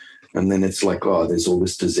 and then it's there's all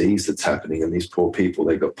this disease that's happening, and these poor people,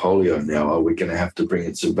 they got polio now. We're going to have to bring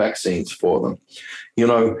in some vaccines for them.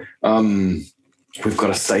 We've got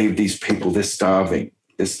to save these people. They're starving.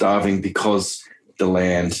 They're starving because their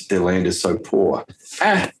land is so poor.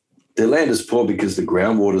 They're Their land is poor because the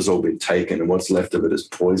groundwater's all been taken and what's left of it is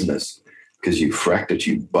poisonous because you fracked it,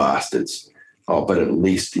 you bastards. Oh, but at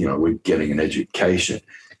least, we're getting an education.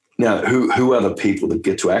 Now, who are the people that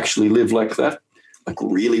get to actually live like that? Like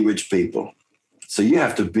really rich people. So you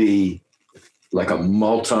have to be like a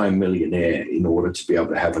multi-millionaire in order to be able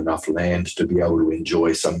to have enough land to be able to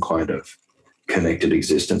enjoy some kind of connected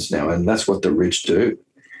existence now. And that's what the rich do.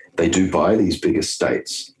 They do buy these big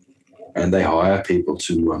estates and they hire people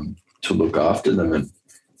to look after them and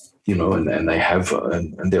they have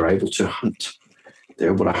and they're able to hunt.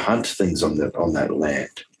 They're able to hunt things on that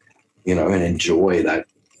land, and enjoy that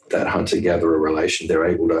hunter-gatherer relation. They're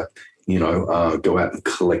able to, go out and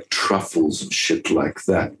collect truffles and shit like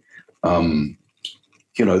that.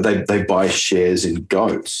 They buy shares in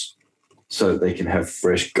goats so that they can have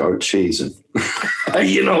fresh goat cheese and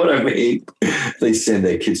you know what I mean? They send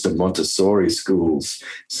their kids to Montessori schools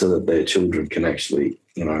so that their children can actually,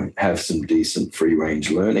 have some decent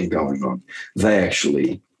free-range learning going on.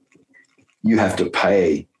 You have to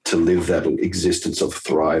pay to live that existence of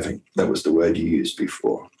thriving. That was the word you used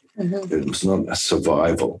before. Mm-hmm. It was not a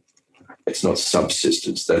survival. It's not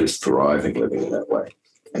subsistence. That is thriving, living in that way.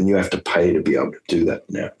 And you have to pay to be able to do that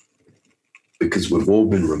now because we've all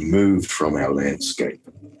been removed from our landscape.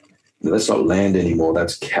 Now, that's not land anymore.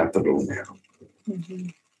 That's capital now. Mm-hmm.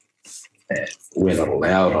 And we're not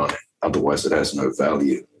allowed on it. Otherwise, it has no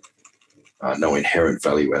value, no inherent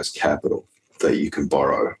value as capital that you can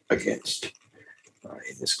borrow against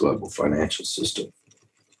in this global financial system,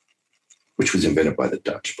 which was invented by the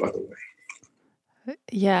Dutch, by the way.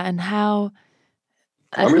 Yeah, and how...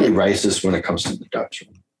 I'm really racist when it comes to the Dutch.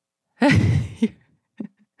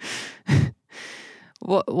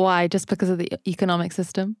 Why? Just because of the economic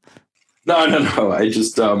system? No. I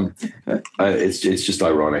just it's just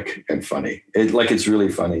ironic and funny. It's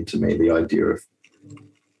really funny to me, the idea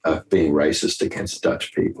of being racist against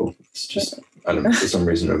Dutch people. It's just, I don't know, for some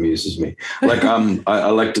reason it amuses me.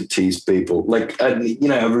 I like to tease people.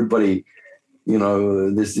 Everybody,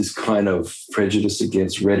 there's this kind of prejudice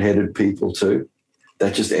against redheaded people too.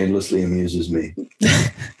 That just endlessly amuses me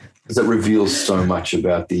because it reveals so much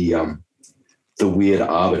about the weird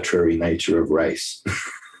arbitrary nature of race.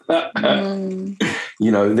 That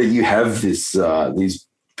you have these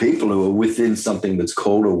people who are within something that's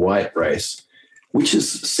called a white race, which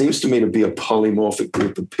seems to me to be a polymorphic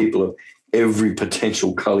group of people of every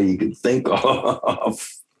potential color you can think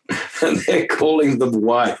of. And they're calling them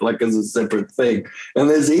white as a separate thing. And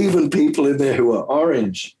there's even people in there who are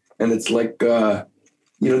orange. And it's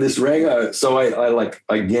this rango. So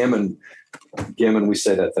I gammon. Gammon, we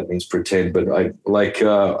say that means pretend, but I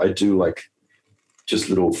do just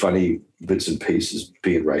little funny bits and pieces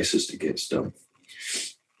being racist against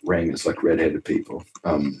rangers like redheaded people.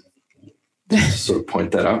 To sort of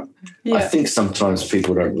point that out. Yeah. I think sometimes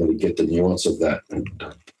people don't really get the nuance of that and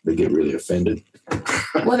they get really offended.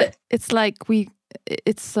 Well, it's like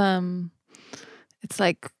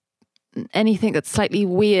anything that's slightly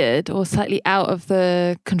weird or slightly out of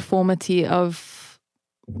the conformity of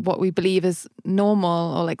what we believe is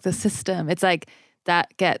normal or the system. It's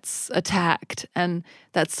that gets attacked, and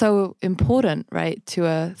that's so important, right, to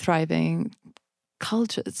a thriving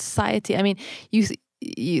culture, society. I mean,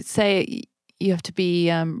 you say you have to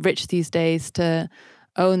be rich these days to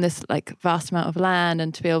own this vast amount of land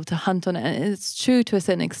and to be able to hunt on it, and it's true to a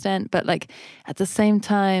certain extent. But at the same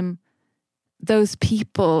time, those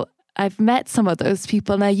people, I've met some of those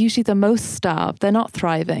people, and they're usually the most starved. They're not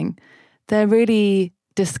thriving. They're really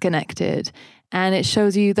disconnected. And it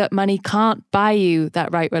shows you that money can't buy you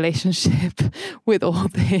that right relationship with all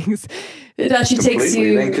things. It actually takes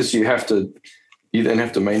you... Because you then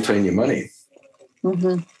have to maintain your money.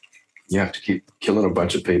 Mm-hmm. You have to keep killing a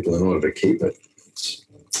bunch of people in order to keep it.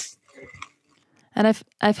 And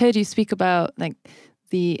I've heard you speak about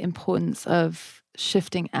the importance of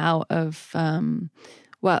shifting out of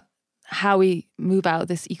how we move out of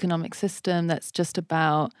this economic system that's just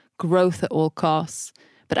about growth at all costs,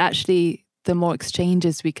 but actually the more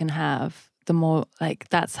exchanges we can have, the more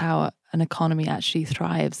that's how an economy actually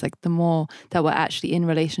thrives. The more that we're actually in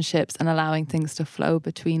relationships and allowing things to flow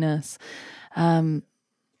between us. How?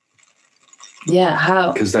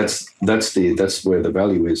 Because that's where the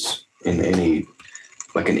value is in any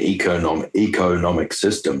an economic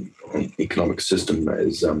system. An economic system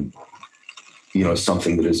is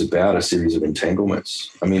something that is about a series of entanglements.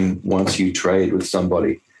 I mean, once you trade with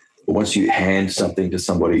somebody, or once you hand something to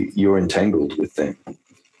somebody, you're entangled with them.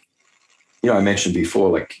 I mentioned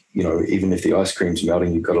before, even if the ice cream's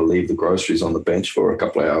melting, you've got to leave the groceries on the bench for a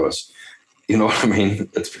couple of hours. You know what I mean?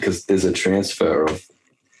 That's because there's a transfer of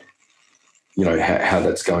how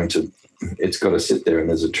that's going to, it's got to sit there, and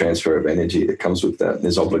there's a transfer of energy that comes with that. And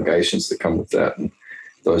there's obligations that come with that. And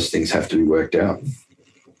those things have to be worked out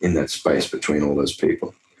in that space between all those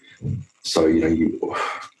people. So,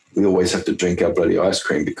 we always have to drink our bloody ice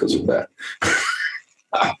cream because of that.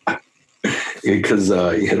 Because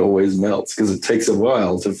it always melts, because it takes a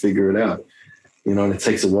while to figure it out. And it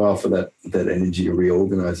takes a while for that energy to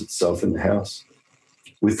reorganize itself in the house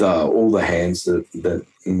with all the hands that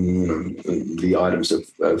the items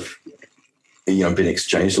have been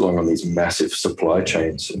exchanged along on these massive supply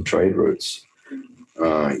chains and trade routes.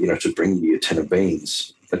 To bring you a tin of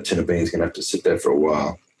beans, that tin of beans is going to have to sit there for a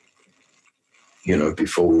while,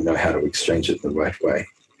 before we know how to exchange it in the right way.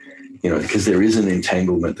 Because there is an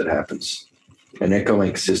entanglement that happens. An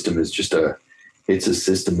economic system is it's a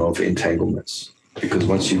system of entanglements, because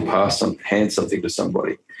once you hand something to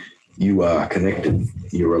somebody, you are connected,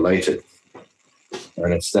 you're related.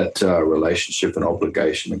 And it's that relationship and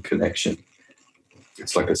obligation and connection.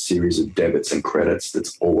 It's like a series of debits and credits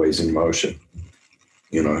that's always in motion,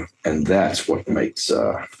 and that's what makes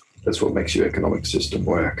your economic system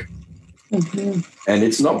work. Mm-hmm. And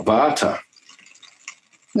it's not barter.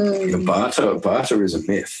 Barter is a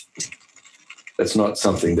myth. That's not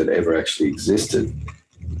something that ever actually existed.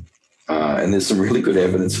 And there's some really good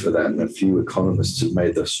evidence for that, and a few economists have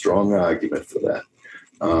made the strong argument for that.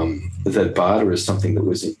 That barter is something that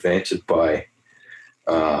was invented by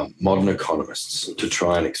modern economists to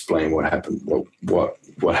try and explain what happened,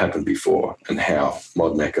 what happened before, and how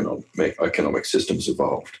modern economic systems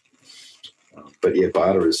evolved. But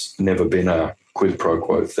barter has never been a quid pro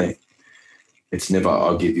quo thing. It's never,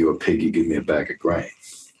 I'll give you a pig, you give me a bag of grain.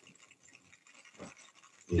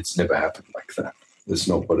 It's never happened like that. It's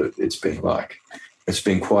not what it's been like. It's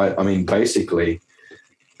been quite, basically,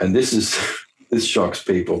 and this shocks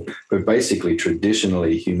people, but basically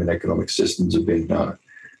traditionally human economic systems have been are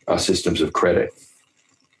systems of credit,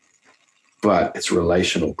 but it's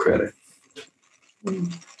relational credit.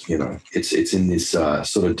 It's in this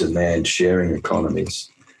sort of demand sharing economies,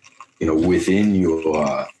 within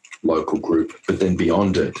your local group, but then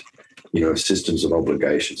beyond it, systems of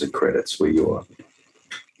obligations and credits where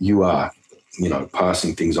you are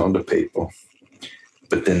passing things on to people.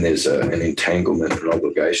 But then there's an entanglement and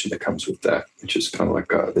obligation that comes with that, which is kind of like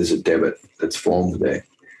there's a debit that's formed there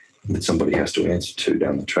that somebody has to answer to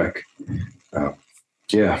down the track.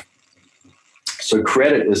 So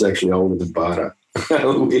credit is actually older than barter,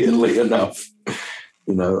 weirdly enough.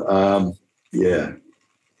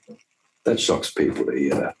 That shocks people to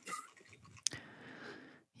hear that.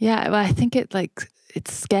 Yeah, well, I think it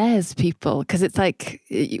scares people, because it's like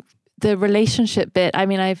the relationship bit.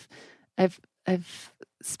 I've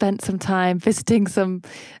spent some time visiting some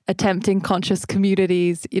attempting conscious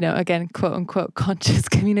communities, again, quote unquote conscious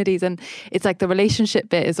communities. And it's like the relationship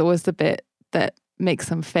bit is always the bit that makes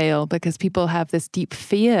them fail, because people have this deep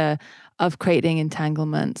fear of creating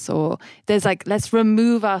entanglements, or there's like, let's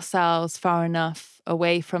remove ourselves far enough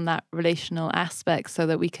away from that relational aspect so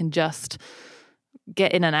that we can just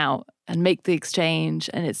get in and out and make the exchange,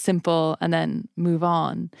 and it's simple, and then move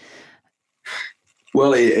on.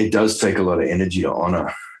 Well, it does take a lot of energy to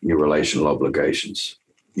honor your relational obligations,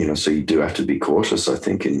 so you do have to be cautious, I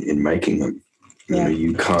think, in making them. Yeah.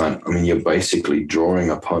 You can't, you're basically drawing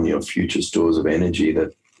upon your future stores of energy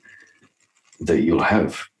that you'll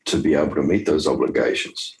have to be able to meet those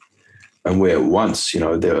obligations. And where once,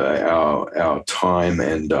 our time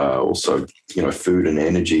and also, food and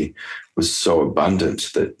energy was so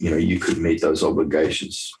abundant that, you could meet those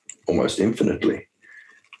obligations almost infinitely.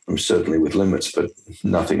 Certainly with limits, but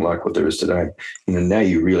nothing like what there is today. Now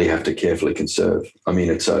you really have to carefully conserve.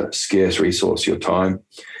 It's a scarce resource, your time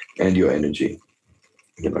and your energy.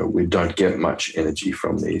 We don't get much energy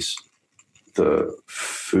from the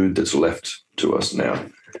food that's left to us now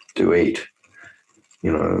to eat.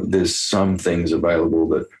 There's some things available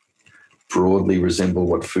that broadly resemble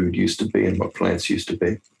what food used to be and what plants used to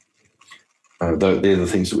be. They're the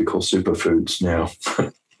things that we call superfoods now.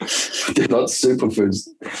 They're not superfoods.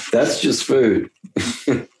 That's just food.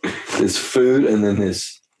 There's food, and then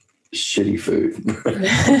there's shitty food.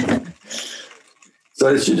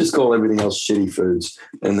 So they should just call everything else shitty foods,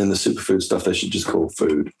 and then the superfood stuff they should just call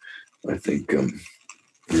food, I think.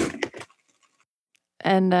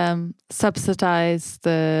 And subsidize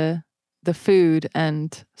the food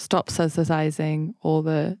and stop subsidizing all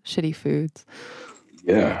the shitty foods.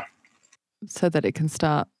 Yeah. So that it can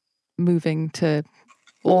start moving to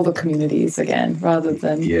all the communities again, rather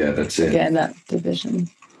than that's it. Again, that division.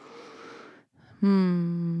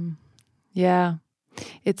 Yeah,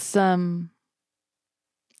 it's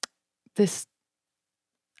this.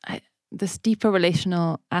 this deeper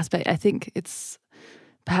relational aspect, I think it's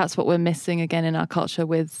perhaps what we're missing again in our culture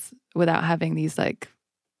without having these like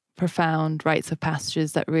profound rites of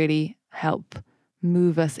passages that really help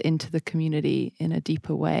move us into the community in a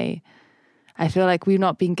deeper way. I feel like we've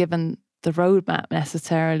not been given the roadmap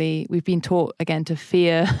necessarily. We've been taught again to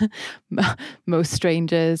fear most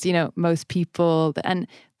strangers, most people, and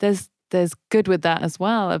there's good with that as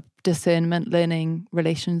well, of discernment, learning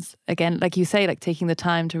relations. Again, like you say, like taking the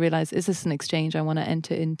time to realize, is this an exchange I want to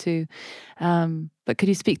enter into? But could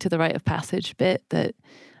you speak to the rite of passage bit that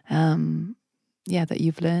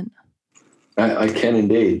you've learned? I can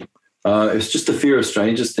indeed. It's just the fear of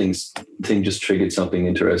strangers thing just triggered something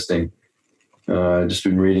interesting. I've just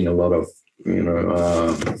been reading a lot of,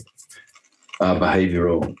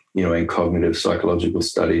 behavioral, and cognitive psychological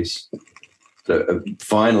studies that are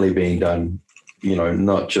finally being done,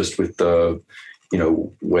 not just with the,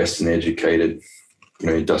 Western educated,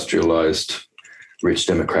 industrialized, rich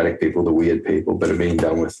democratic people, the weird people, but are being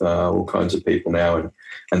done with all kinds of people now,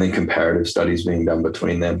 and then comparative studies being done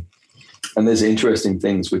between them. And there's interesting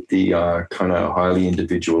things with the kind of highly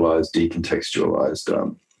individualized,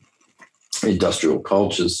 decontextualized industrial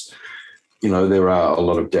cultures. There are a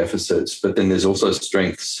lot of deficits, but then there's also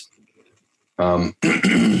strengths.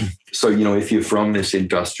 So, if you're from this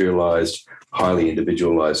industrialized, highly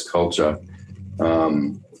individualized culture,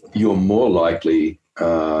 you're more likely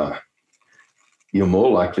to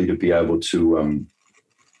be able to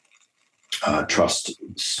trust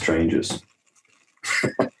strangers,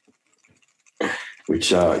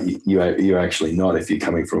 which you're actually not if you're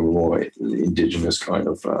coming from a more indigenous kind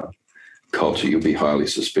of culture. You'll be highly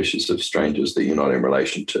suspicious of strangers that you're not in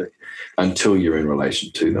relation to until you're in relation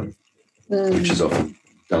to them, which is often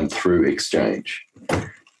done through exchange,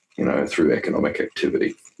 through economic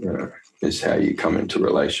activity, is how you come into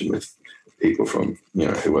relation with people from,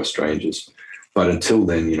 who are strangers. But until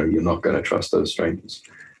then, you're not going to trust those strangers.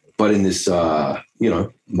 But in this,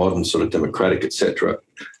 modern sort of democratic, etc.,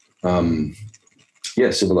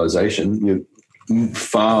 civilization, you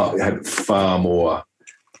have far more,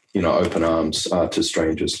 open arms to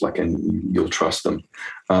strangers, and you'll trust them.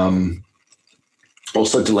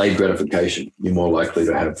 Also, delayed gratification. You're more likely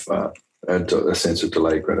to have a sense of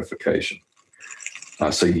delayed gratification.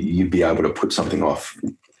 So you'd be able to put something off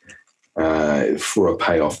for a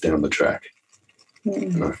payoff down the track.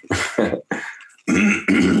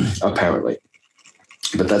 Apparently.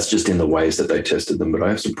 But that's just in the ways that they tested them. But I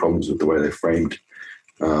have some problems with the way they framed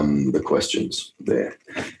the questions there.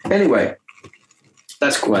 Anyway,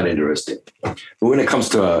 that's quite interesting. But when it comes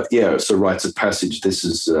to, so rites of passage, this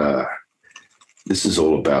is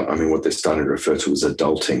all about, what they're starting to refer to as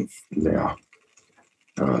adulting now.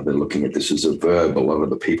 They're looking at this as a verb. A lot of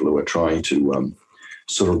the people who are trying to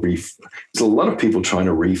there's a lot of people trying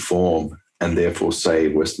to reform and therefore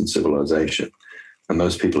save Western civilization. And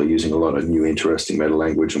those people are using a lot of new, interesting meta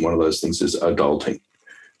language. And one of those things is adulting.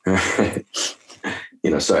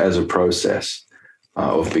 So as a process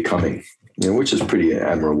of becoming, which is a pretty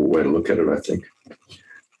admirable way to look at it, I think.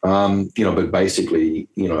 But basically,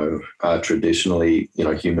 traditionally,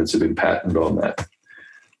 humans have been patterned on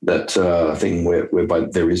that thing whereby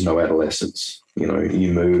there is no adolescence.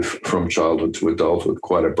 You move from childhood to adulthood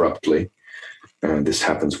quite abruptly. And this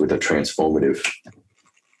happens with a transformative,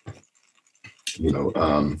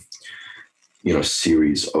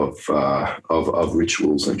 series of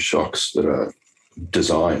rituals and shocks that are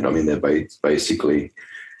designed. They're basically,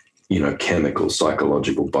 chemical,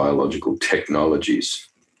 psychological, biological technologies,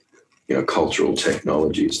 cultural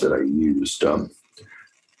technologies that are used, to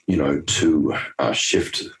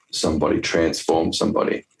shift somebody, transform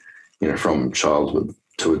somebody, from childhood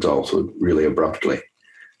to adulthood really abruptly,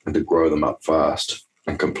 and to grow them up fast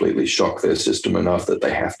and completely shock their system enough that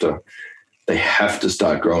they have to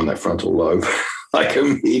start growing that frontal lobe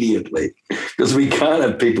immediately, because we can't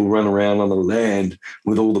have people run around on the land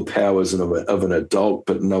with all the powers of an adult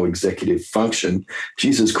but no executive function.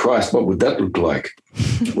 Jesus Christ, what would that look like?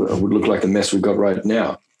 Well, it would look like the mess we've got right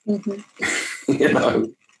now. Mm-hmm.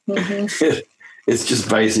 Mm-hmm. It's just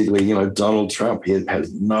basically, Donald Trump, he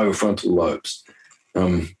has no frontal lobes,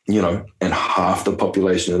 and half the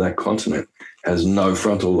population of that continent has no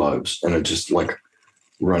frontal lobes and are just like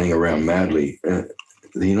running around madly.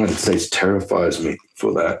 The United States terrifies me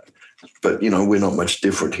for that. But, we're not much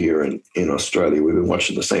different here in Australia. We've been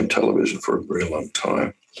watching the same television for a very long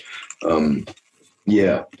time. And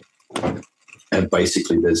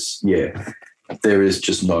basically there is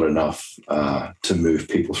just not enough to move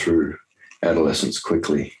people through adolescence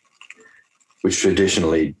quickly, which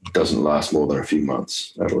traditionally doesn't last more than a few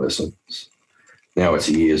months, adolescence. Now it's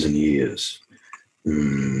years and years.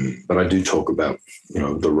 But I do talk about,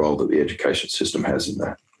 the role that the education system has in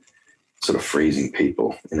that, sort of freezing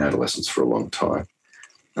people in adolescence for a long time.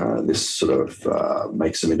 This sort of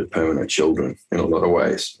makes them into permanent children in a lot of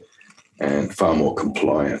ways, and far more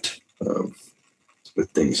compliant with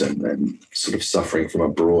things, and sort of suffering from a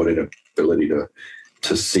broad inability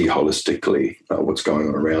to see holistically what's going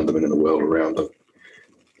on around them and in the world around them.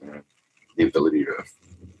 The ability to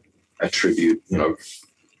attribute,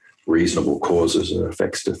 reasonable causes and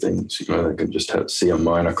effects to things. They can just see a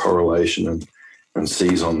minor correlation and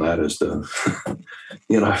seize on that as the,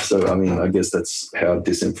 so, I mean, I guess that's how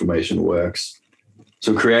disinformation works.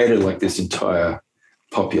 So created like this entire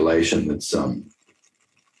population that's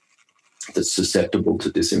susceptible to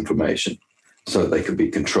disinformation so that they can be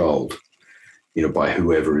controlled, by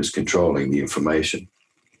whoever is controlling the information,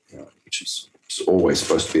 which is always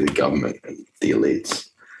supposed to be the government and the elites.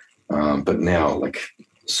 But now, like,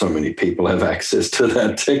 so many people have access to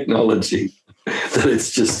that technology that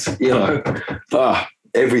it's just,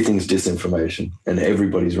 everything's disinformation and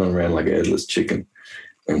everybody's running around like a headless chicken.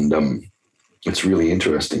 And it's really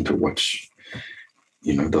interesting to watch,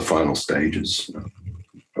 the final stages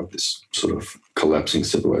of this sort of collapsing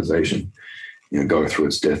civilization, go through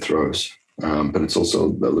its death throes. But it's also a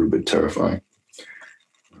little bit terrifying.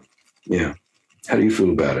 Yeah. How do you feel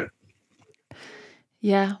about it?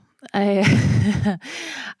 Yeah, I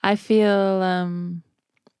feel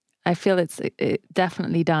it's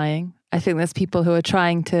definitely dying. I think there's people who are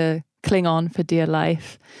trying to cling on for dear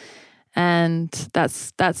life, and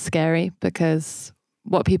that's scary, because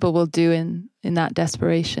what people will do in that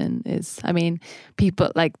desperation is, I mean,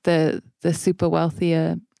 people like the super wealthy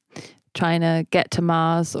are trying to get to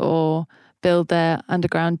Mars or build their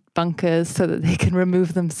underground bunkers so that they can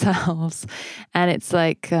remove themselves. And it's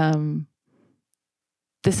like,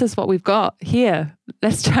 this is what we've got here.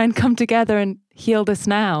 Let's try and come together and heal this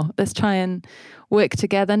now. Let's try and work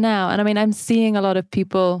together now. And I mean, I'm seeing a lot of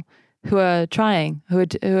people who are trying, who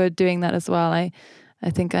are doing that as well. I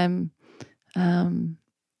think I'm,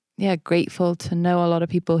 grateful to know a lot of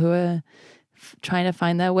people who are trying to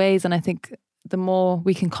find their ways. And I think the more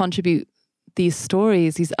we can contribute these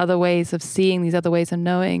stories, these other ways of seeing, these other ways of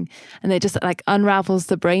knowing, and it just like unravels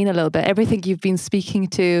the brain a little bit. Everything you've been speaking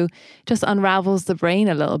to just unravels the brain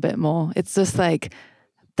a little bit more. It's just like,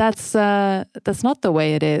 that's not the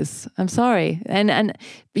way it is. I'm sorry. And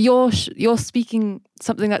you're speaking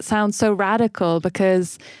something that sounds so radical,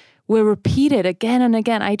 because we're repeated again and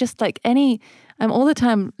again. I'm all the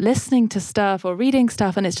time listening to stuff or reading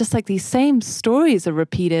stuff, and it's just like these same stories are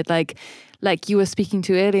repeated, like you were speaking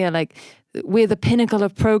to earlier, like, we're the pinnacle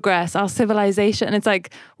of progress, our civilization. And it's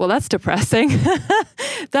like, well, that's depressing.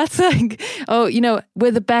 That's like,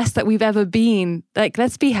 we're the best that we've ever been. Like,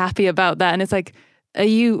 let's be happy about that. And it's like,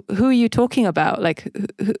 who are you talking about? Like,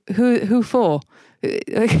 who for?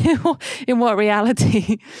 In what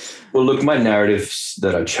reality? Well, look, my narratives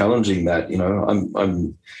that are challenging that,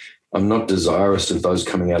 I'm not desirous of those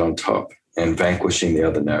coming out on top and vanquishing the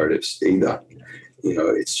other narratives either.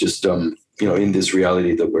 It's just, in this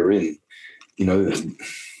reality that we're in,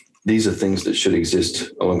 these are things that should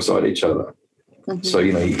exist alongside each other. Mm-hmm. So,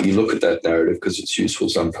 you look at that narrative because it's useful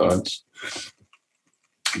sometimes,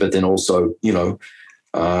 but then also,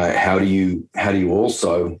 how do you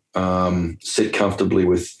also sit comfortably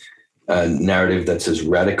with a narrative that's as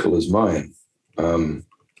radical as mine, and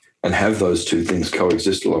have those two things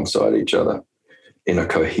coexist alongside each other in a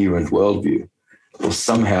coherent worldview? Well,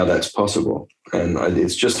 somehow that's possible. And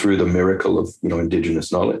it's just through the miracle of,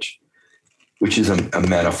 Indigenous knowledge, which is a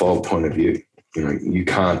manifold point of view. You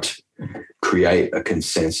can't create a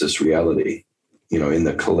consensus reality, in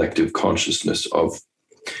the collective consciousness of,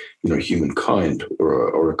 humankind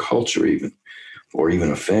or a culture even, or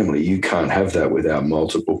even a family. You can't have that without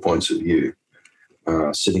multiple points of view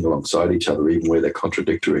sitting alongside each other, even where they're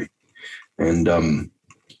contradictory. And,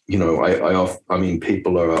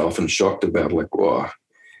 people are often shocked about, like, wow,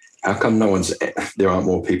 how come there aren't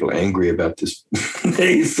more people angry about this,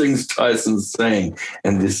 these things Tyson's saying,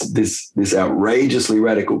 and this outrageously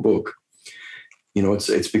radical book?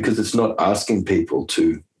 It's because it's not asking people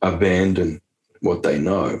to abandon what they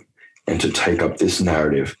know and to take up this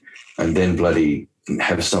narrative and then bloody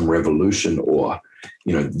have some revolution, or,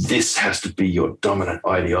 this has to be your dominant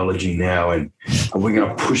ideology now, and we're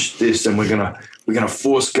going to push this, and we're going to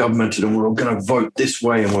force government, and we're all going to vote this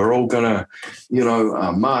way, and we're all going to,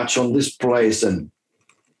 march on this place, and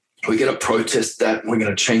we're going to protest that, and we're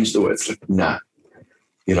going to change the words. Like, nah,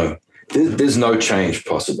 there's no change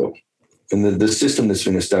possible. And the system that's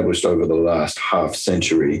been established over the last half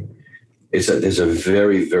century, there's a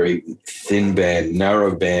very, very thin band,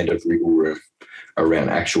 narrow band of wiggle room around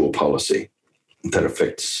actual policy that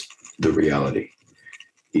affects the reality.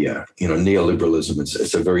 Yeah, neoliberalism,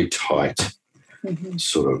 it's a very tight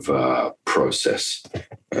sort of process,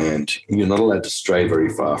 and you're not allowed to stray very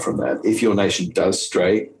far from that. If your nation does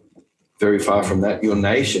stray very far from that, your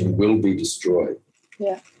nation will be destroyed.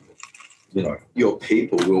 Yeah. Your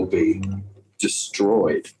people will be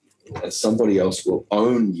destroyed and somebody else will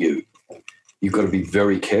own you. You've got to be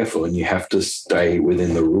very careful and you have to stay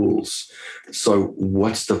within the rules. So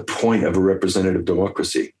what's the point of a representative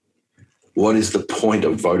democracy? What is the point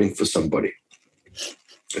of voting for somebody?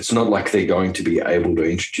 It's not like they're going to be able to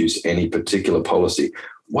introduce any particular policy.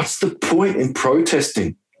 What's the point in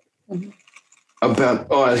protesting about,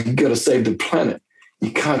 you got to save the planet?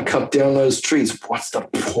 You can't cut down those trees. What's the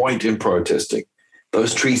point in protesting?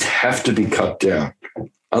 Those trees have to be cut down.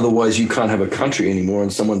 Otherwise, you can't have a country anymore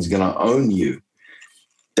and someone's going to own you.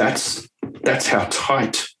 That's how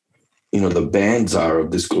tight, the bands are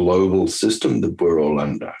of this global system that we're all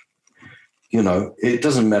under. It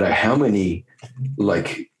doesn't matter how many,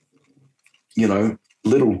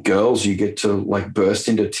 little girls you get to, burst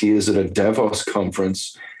into tears at a Davos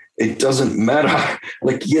conference. It doesn't matter.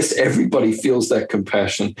 Yes, everybody feels that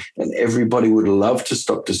compassion and everybody would love to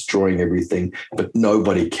stop destroying everything, but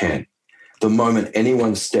nobody can. The moment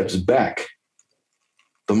anyone steps back,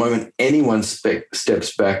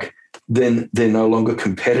 then they're no longer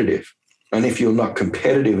competitive. And if you're not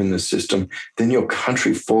competitive in the system, then your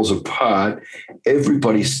country falls apart,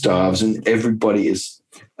 everybody starves and everybody is,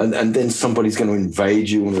 and then somebody's going to invade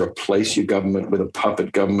you and replace your government with a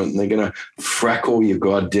puppet government and they're going to frack all your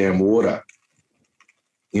goddamn water.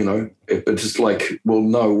 But it's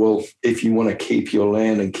if you want to keep your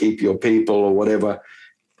land and keep your people or whatever,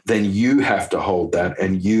 then you have to hold that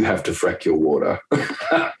and you have to frack your water.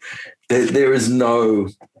 There's no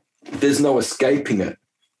escaping it.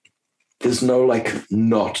 There's no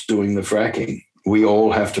not doing the fracking. We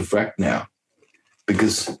all have to frack now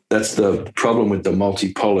because that's the problem with the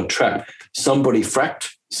multipolar trap. Somebody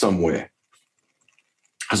fracked somewhere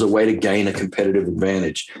as a way to gain a competitive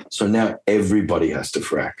advantage. So now everybody has to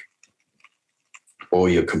frack or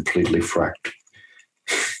you're completely fracked.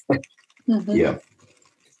 Yeah.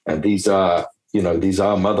 And these are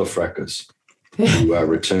mother frackers who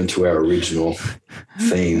return to our original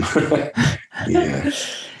theme. Yeah.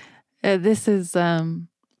 This is,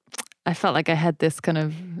 I felt like I had this kind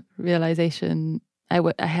of realization. I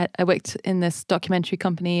worked in this documentary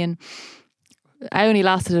company and I only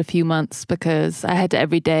lasted a few months because I had to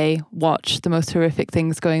every day watch the most horrific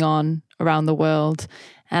things going on around the world.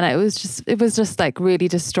 And it was just really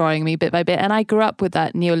destroying me bit by bit. And I grew up with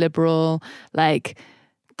that neoliberal,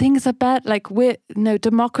 things are bad,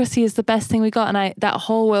 democracy is the best thing we got. And that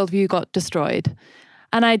whole worldview got destroyed.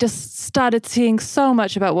 And I just started seeing so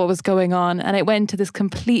much about what was going on. And it went to this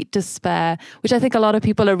complete despair, which I think a lot of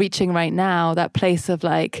people are reaching right now, that place of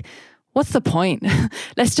what's the point?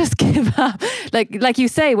 Let's just give up. Like you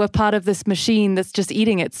say, we're part of this machine that's just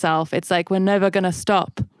eating itself. It's we're never going to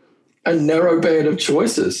stop. A narrow band of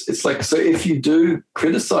choices. It's so if you do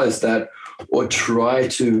criticize that or try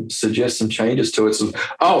to suggest some changes to it, so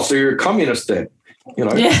you're a communist then. You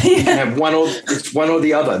can have one or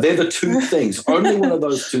the other. They're the two things. Only one of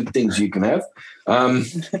those two things you can have.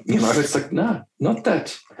 It's no, not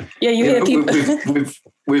that. Yeah,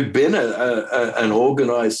 we've been an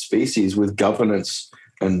organized species with governance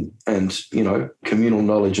and communal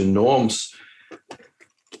knowledge and norms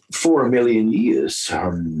for 1 million years.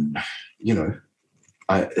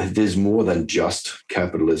 There's more than just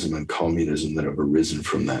capitalism and communism that have arisen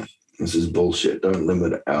from that. This is bullshit. Don't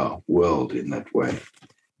limit our world in that way.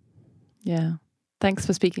 Yeah. Thanks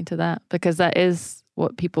for speaking to that, because that is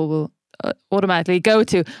what people will automatically go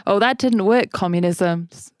to. Oh, that didn't work, communism.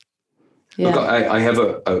 Yeah. Look, I have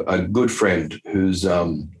a good friend who's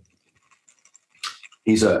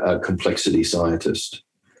he's a complexity scientist,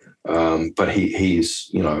 but he's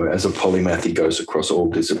as a polymath, he goes across all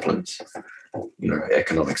disciplines.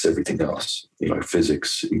 Economics, everything else.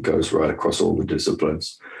 Physics, he goes right across all the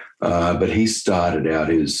disciplines. But he started out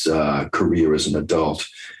his career as an adult.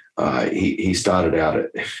 He started out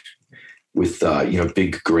with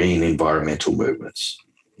big green environmental movements,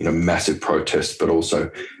 massive protests, but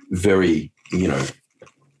also very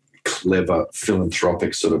clever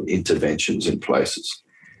philanthropic sort of interventions in places.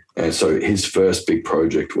 And so his first big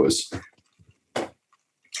project was,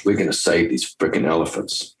 we're going to save these freaking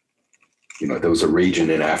elephants. There was a region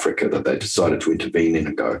in Africa that they decided to intervene in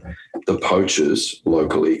and go, the poachers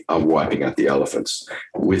locally are wiping out the elephants.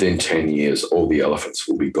 Within 10 years, all the elephants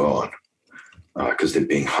will be gone because they're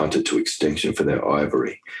being hunted to extinction for their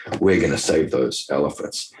ivory. We're going to save those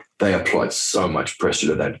elephants. they applied so much pressure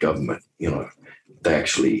to that government.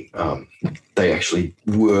 They actually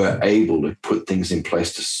were able to put things in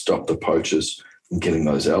place to stop the poachers from killing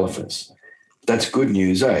those elephants. That's good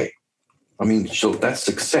news, eh? I mean, sure, that's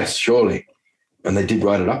success, surely. And they did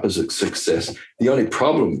write it up as a success. The only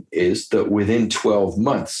problem is that within 12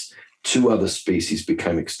 months, 2 other species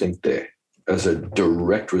became extinct there as a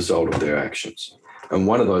direct result of their actions. And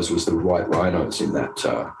one of those was the white rhinos in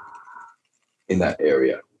that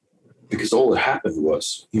area. Because all that happened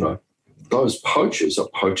was, those poachers are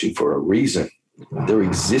poaching for a reason. They're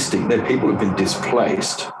existing. They're people who've been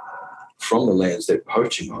displaced from the lands they're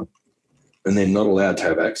poaching on, and they're not allowed to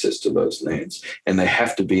have access to those lands. And they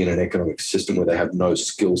have to be in an economic system where they have no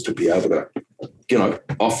skills to be able to,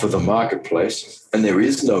 offer the marketplace. And there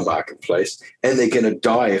is no marketplace, and they're going to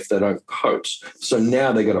die if they don't poach. So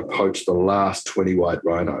now they're going to poach the last 20 white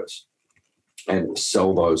rhinos and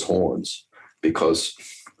sell those horns because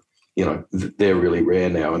they're really rare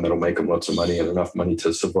now, and that'll make them lots of money and enough money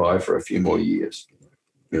to survive for a few more years,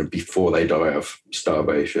 before they die of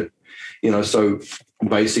starvation. So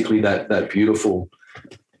basically that beautiful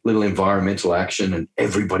little environmental action and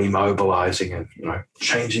everybody mobilizing and,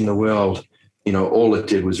 changing the world, all it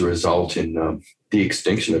did was result in the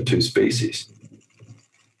extinction of 2 species.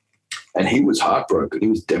 And he was heartbroken. He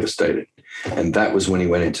was devastated. And that was when he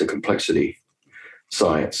went into complexity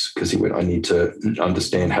science, because he went, I need to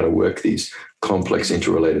understand how to work these complex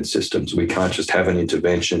interrelated systems. We can't just have an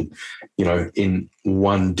intervention, in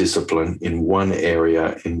one discipline, in one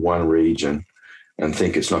area, in one region, and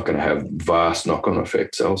think it's not going to have vast knock-on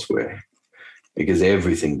effects elsewhere, because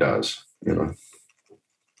everything does,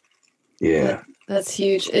 Yeah. That's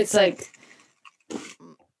huge. It's like,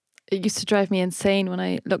 it used to drive me insane when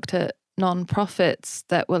I looked at non-profits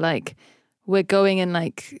that were like, we're going and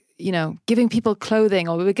like, giving people clothing,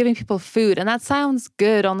 or we were giving people food. And that sounds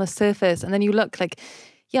good on the surface. And then you look like,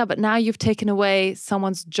 yeah, but now you've taken away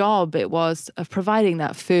someone's job it was of providing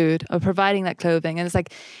that food or providing that clothing. And it's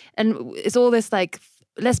like, and it's all this like,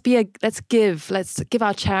 let's give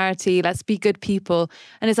our charity, let's be good people.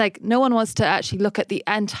 And it's like, no one wants to actually look at the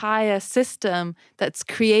entire system that's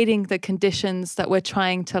creating the conditions that we're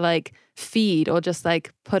trying to like feed or just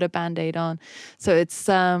like put a Band-Aid on. So it's,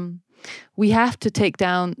 we have to take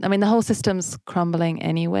down, the whole system's crumbling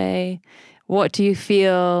anyway. What do you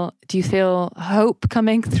feel? Do you feel hope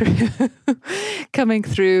coming through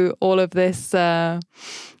all of this decay,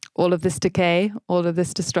 all of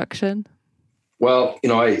this destruction? Well,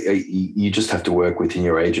 you just have to work within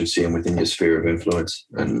your agency and within your sphere of influence.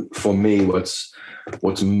 And for me, what's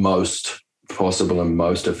most possible and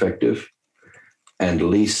most effective and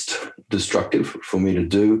least destructive for me to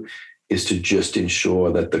do is to just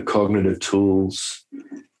ensure that the cognitive tools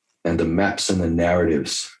and the maps and the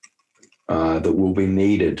narratives that will be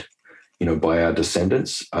needed, by our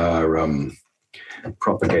descendants are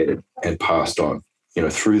propagated and passed on,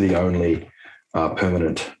 through the only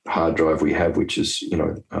permanent hard drive we have, which is,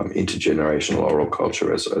 intergenerational oral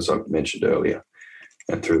culture, as I've mentioned earlier,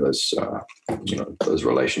 and through those, those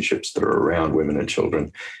relationships that are around women and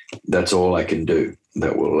children. That's all I can do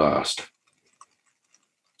that will last.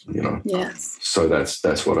 Yes. So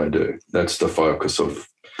that's what I do. That's the focus of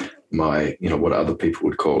my, what other people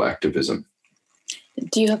would call activism.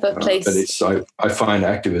 Do you have a place? But I find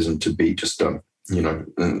activism to be just,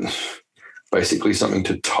 basically something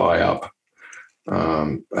to tie up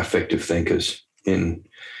effective thinkers in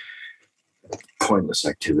pointless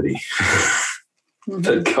activity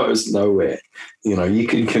that goes nowhere. You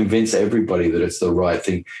can convince everybody that it's the right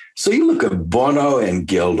thing. So you look at Bono and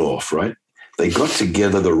Geldof, right? They got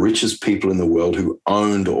together the richest people in the world who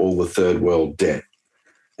owned all the third world debt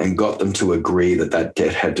and got them to agree that that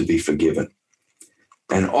debt had to be forgiven.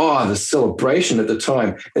 And the celebration at the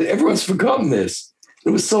time, and everyone's forgotten this. It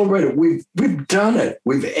was celebrated. We've done it.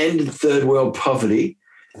 We've ended third world poverty.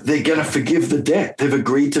 They're going to forgive the debt. They've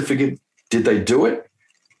agreed to forgive. Did they do it?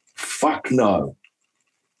 Fuck no.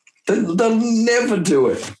 They'll never do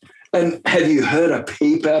it. And have you heard a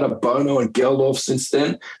peep out of Bono and Geldof since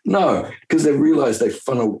then? No, because they realized they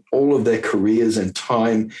funneled all of their careers and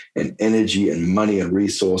time and energy and money and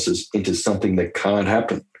resources into something that can't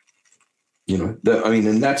happen.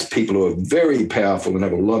 And that's people who are very powerful and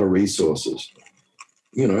have a lot of resources.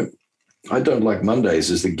 I don't like Mondays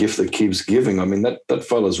as the gift that keeps giving. That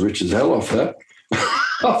fella's rich as hell off that,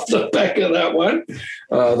 off the back of that one,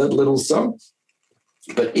 that little song.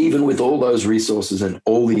 But even with all those resources and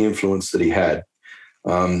all the influence that he had,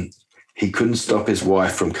 he couldn't stop his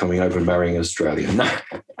wife from coming over and marrying an Australian. No,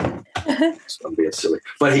 I'm being silly.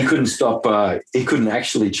 But he couldn't stop, he couldn't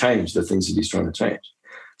actually change the things that he's trying to change.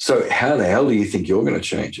 So how the hell do you think you're going to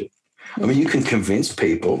change it? I mean, you can convince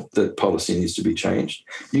people that policy needs to be changed.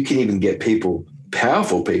 You can even get people,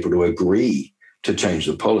 powerful people, to agree to change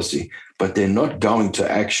the policy, but they're not going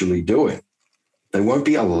to actually do it. They won't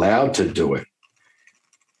be allowed to do it.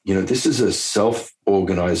 You know, this is a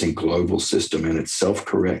self-organizing global system, and it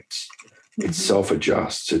self-corrects. It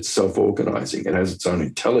self-adjusts. It's self-organizing. It has its own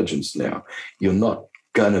intelligence now. You're not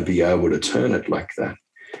going to be able to turn it like that.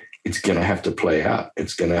 It's going to have to play out.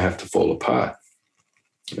 It's going to have to fall apart.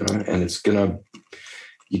 You know, and it's going to,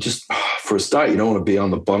 you just, for a start, you don't want to be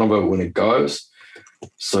on the bottom of it when it goes.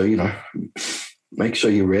 So, you know, make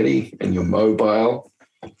sure you're ready and you're mobile,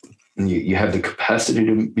 and you have the capacity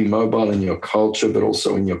to be mobile in your culture, but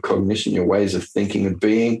also in your cognition, your ways of thinking and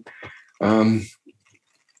being. And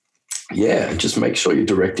just make sure you're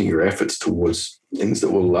directing your efforts towards things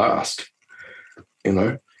that will last. You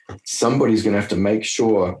know, somebody's going to have to make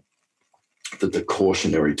sure that the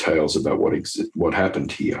cautionary tales about what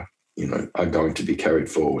happened here, you know, are going to be carried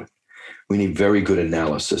forward. We need very good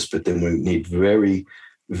analysis, but then we need very,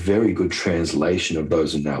 very good translation of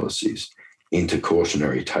those analyses into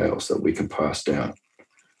cautionary tales that we can pass down.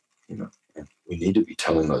 You know, and we need to be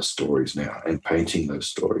telling those stories now, and painting those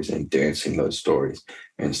stories, and dancing those stories,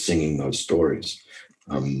 and singing those stories.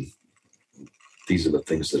 These are the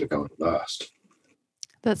things that are going to last.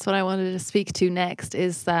 That's what I wanted to speak to next,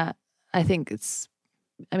 is that I think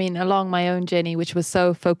along my own journey, which was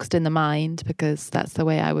so focused in the mind, because that's the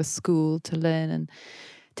way I was schooled to learn and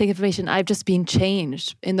take information, I've just been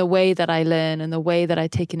changed in the way that I learn and the way that I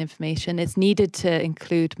take in information. It's needed to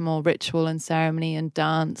include more ritual and ceremony and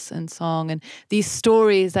dance and song and these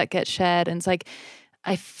stories that get shared. And it's like,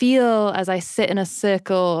 I feel as I sit in a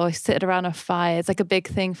circle or I sit around a fire, it's like a big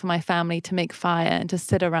thing for my family to make fire and to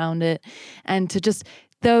sit around it, and to just,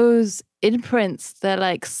 those imprints, they're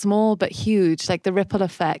like small but huge. Like the ripple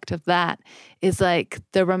effect of that is like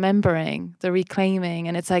the remembering, the reclaiming.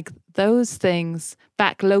 And it's like those things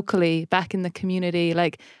back locally, back in the community,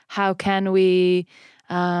 like how can we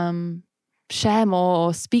share more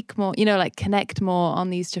or speak more, you know, like connect more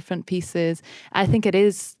on these different pieces. I think that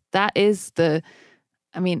is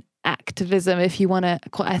activism, if you want to,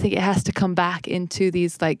 I think it has to come back into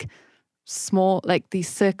these like small, like these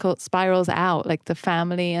circle spirals out, like the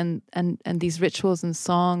family and these rituals and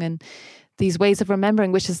song and these ways of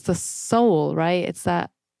remembering, which is the soul, right? It's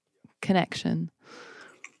that connection.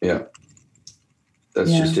 Yeah,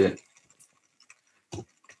 that's just it.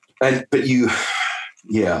 But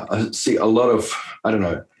I see a lot of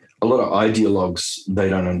ideologues, they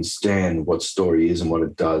don't understand what story is and what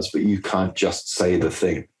it does, but you can't just say the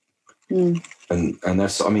thing. And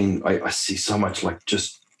that's, I see so much like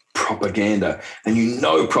just propaganda, and you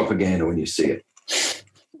know propaganda when you see it.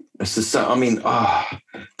 It's the same.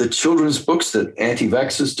 The children's books that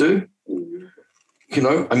anti-vaxxers do, you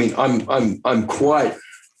know, I'm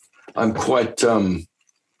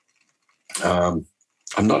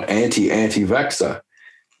not anti-vaxxer,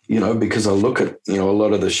 you know, because I look at, you know, a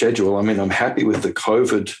lot of the schedule. I'm happy with the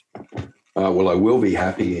COVID. I will be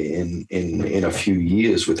happy in a few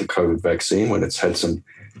years with the COVID vaccine, when it's had some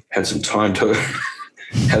time to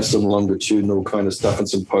have some longitudinal kind of stuff and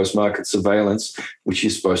some post-market surveillance, which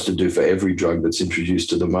you're supposed to do for every drug that's introduced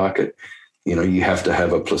to the market. You know, you have to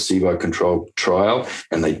have a placebo-controlled trial,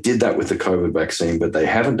 and they did that with the COVID vaccine, but they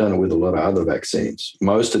haven't done it with a lot of other vaccines,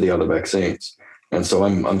 most of the other vaccines. And so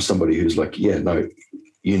I'm somebody who's like, you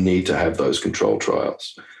need to have those controlled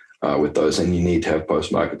trials with those, and you need to have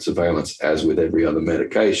post-market surveillance as with every other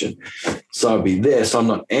medication. So I'll be there. So I'm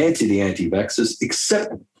not anti the anti-vaxxers,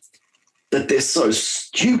 except that they're so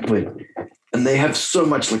stupid and they have so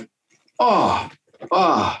much like,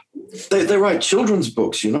 they write children's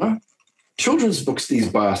books, you know, children's books, these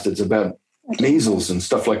bastards, about measles and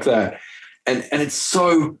stuff like that. And it's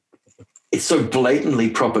so blatantly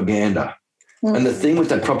propaganda. And the thing with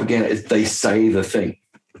that propaganda is they say the thing,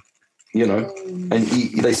 you know, and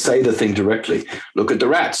they say the thing directly. Look at the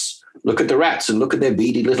rats. Look at the rats and look at their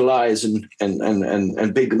beady little eyes and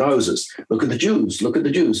big noses. Look at the Jews. Look at the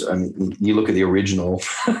Jews. You look at the original,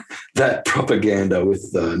 that propaganda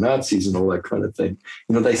with the Nazis and all that kind of thing.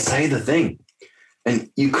 You know, they say the thing. And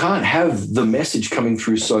you can't have the message coming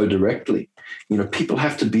through so directly. You know, people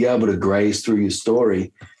have to be able to graze through your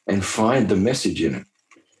story and find the message in it.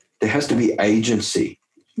 There has to be agency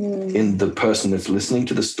in the person that's listening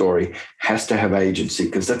to the story, has to have agency,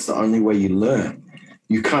 because that's the only way you learn.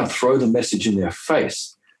 You can't throw the message in their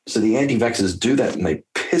face. So the anti-vaxxers do that and they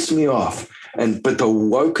piss me off. But the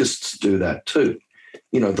wokeists do that too.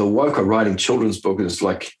 You know, the woke are writing children's books and it's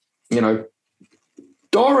like, you know,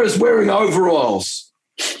 Dora's wearing overalls.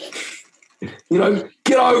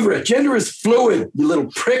 Get over it. Gender is fluid, you little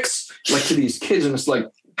pricks, like to these kids. And it's like,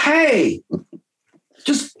 hey,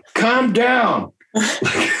 just calm down.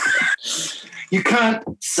 You can't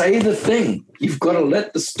say the thing. You've got to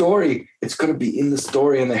let the story, it's got to be in the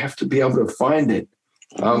story and they have to be able to find it.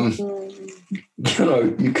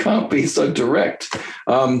 You can't be so direct.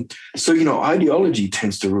 So, ideology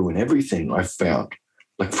tends to ruin everything, I've found.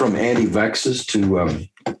 Like from anti-vaxxers to,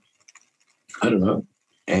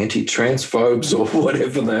 anti-transphobes or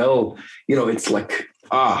whatever the hell. It's like,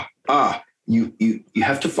 you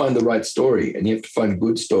have to find the right story and you have to find a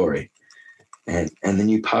good story. And then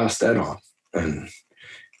you pass that on and,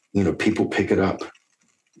 people pick it up.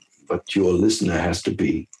 But your listener has to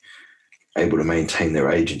be able to maintain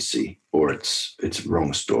their agency or it's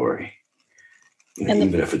wrong story.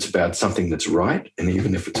 Even if it's about something that's right and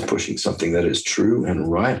even if it's pushing something that is true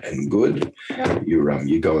and right and good, you're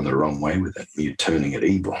going the wrong way with it. You're turning it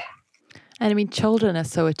evil. And I mean, children are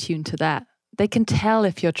so attuned to that. They can tell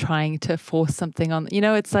if you're trying to force something on.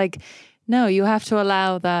 It's like, no, you have to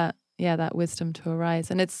allow that wisdom to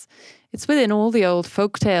arise. And it's within all the old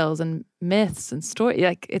folk tales and myths and story.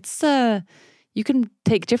 Like it's you can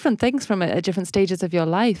take different things from it at different stages of your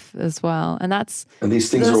life as well. And these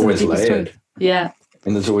things are always layered. Yeah.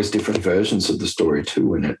 And there's always different versions of the story too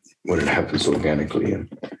when it happens organically and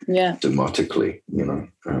demotically,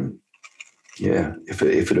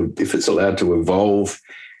 if it's allowed to evolve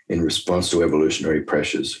in response to evolutionary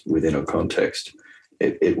pressures within a context,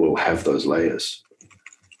 it will have those layers.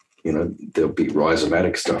 There'll be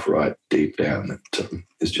rhizomatic stuff right deep down that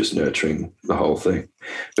is just nurturing the whole thing.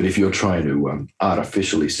 But if you're trying to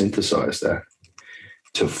artificially synthesize that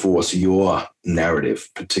to force your narrative,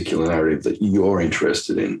 particular narrative that you're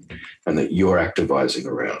interested in and that you're activizing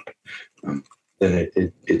around, then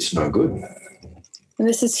it's no good. And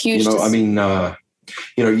this is huge. There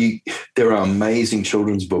are amazing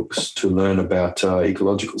children's books to learn about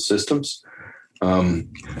ecological systems,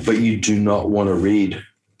 but you do not want to read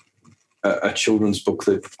a children's book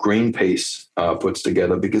that Greenpeace puts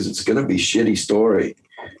together because it's going to be a shitty story.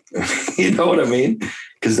 You know what I mean?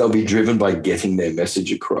 Because they'll be driven by getting their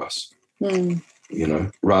message across,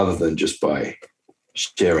 rather than just by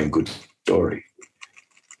sharing good story.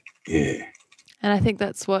 Yeah. And I think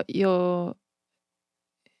that's what you're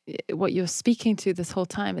speaking to this whole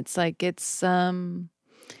time. It's like it's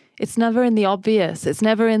never in the obvious. It's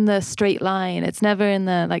never in the straight line. It's never in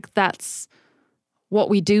the that's what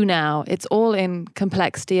we do now. It's all in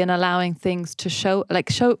complexity and allowing things to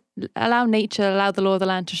allow nature, allow the law of the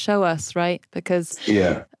land to show us, right? Because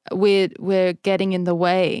we're getting in the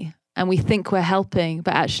way and we think we're helping,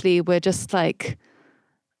 but actually we're just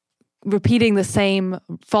repeating the same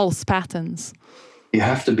false patterns. You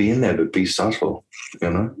have to be in there, but be subtle,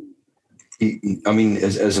 as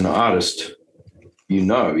an artist,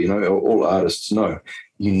 all artists know,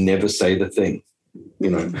 you never say the thing.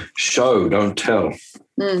 Show, don't tell.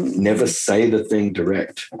 Never say the thing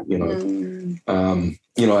direct. I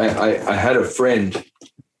had a friend.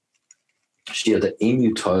 She had the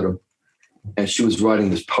emu totem, and she was writing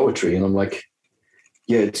this poetry, and I'm like,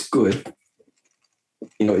 yeah, it's good.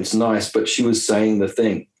 It's nice, but she was saying the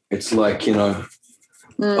thing. It's like, the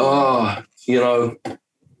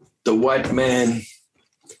white man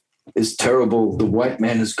is terrible. The white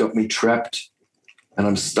man has got me trapped. And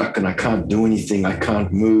I'm stuck and I can't do anything. I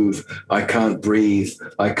can't move. I can't breathe.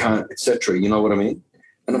 I can't, etc. You know what I mean?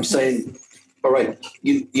 And I'm saying, all right,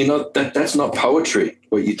 that's not poetry,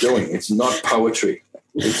 what you're doing. It's not poetry.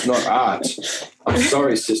 It's not art. I'm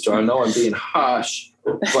sorry, sister. I know I'm being harsh,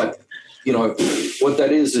 but, what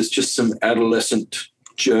that is just some adolescent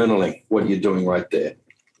journaling, what you're doing right there.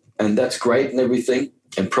 And that's great and everything.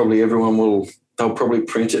 And probably they'll probably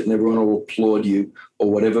print it and everyone will applaud you or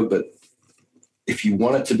whatever, but if you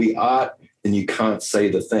want it to be art, then you can't say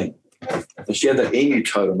the thing. And she had that emu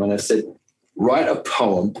totem, and I said, write a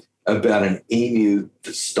poem about an emu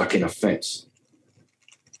that's stuck in a fence.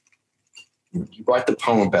 You write the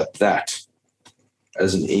poem about that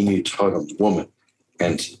as an emu totem woman,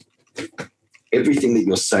 and everything that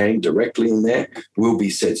you're saying directly in there will be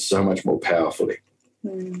said so much more powerfully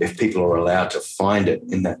if people are allowed to find it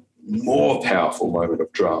in that more powerful moment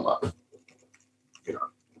of drama.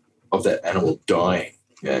 Of that animal dying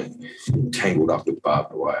and tangled up with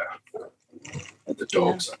barbed wire, and the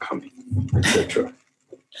dogs are coming, etc.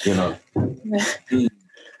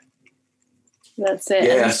 That's it.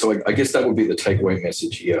 Yeah, so I guess that would be the takeaway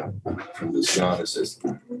message here from this yarn. It says,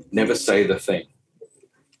 never say the thing.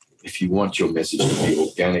 If you want your message to be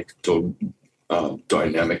organic,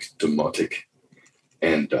 dynamic, demotic,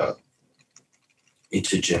 and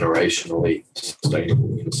intergenerationally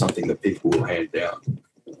sustainable, something that people will hand down.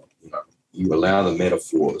 You allow the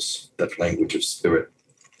metaphors, that language of spirit,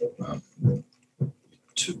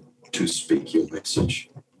 to speak your message.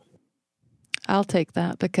 I'll take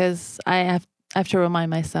that, because I have to remind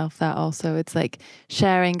myself that also. It's like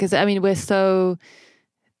sharing, because I mean, we're so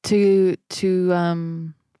to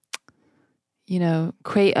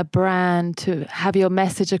create a brand, to have your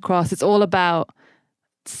message across. It's all about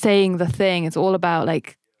saying the thing. It's all about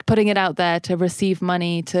like putting it out there to receive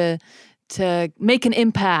money, to make an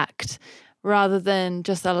impact, rather than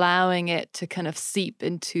just allowing it to kind of seep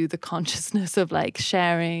into the consciousness of like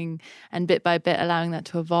sharing, and bit by bit allowing that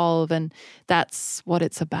to evolve. And that's what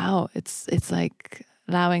it's about. It's like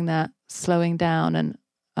allowing that, slowing down, and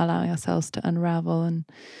allowing ourselves to unravel and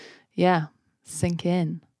sink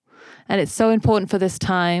in. And it's so important for this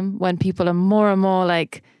time when people are more and more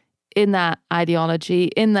like in that ideology,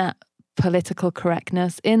 in that political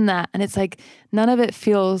correctness, in that, and it's like none of it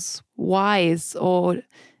feels wise or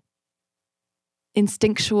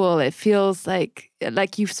instinctual. It feels like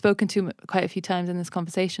you've spoken to quite a few times in this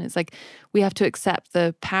conversation. It's like we have to accept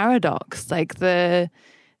the paradox, like the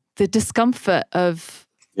discomfort of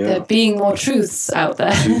there being more truths out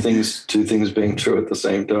there. Two things being true at the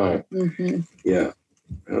same time. Mm-hmm. Yeah.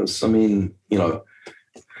 I mean, you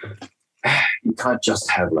can't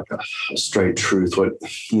just have like a straight truth. What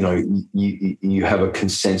you have a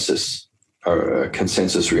consensus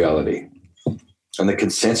reality. And the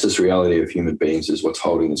consensus reality of human beings is what's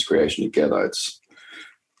holding this creation together. It's,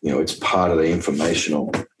 it's part of the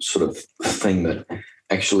informational sort of thing that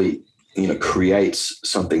actually, creates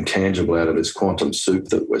something tangible out of this quantum soup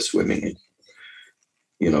that we're swimming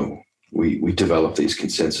in. We develop these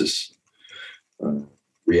consensus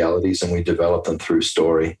realities, and we develop them through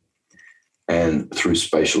story and through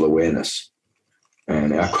spatial awareness.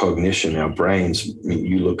 And our cognition, our brains,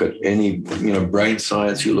 you look at any, brain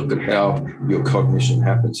science, you look at how your cognition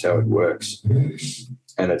happens, how it works.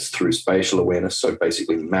 And it's through spatial awareness, so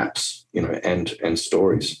basically maps, and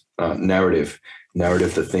stories. Narrative,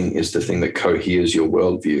 the thing that coheres your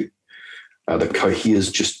worldview, that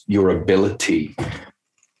coheres just your ability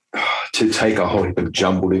to take a whole heap of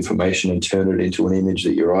jumbled information and turn it into an image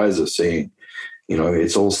that your eyes are seeing.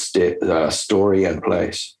 It's all story and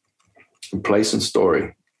place. Place and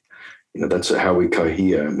story, that's how we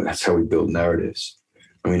cohere, and that's how we build narratives.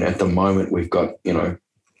 I mean, at the moment, we've got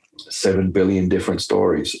 7 billion different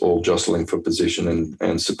stories, all jostling for position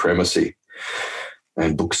and supremacy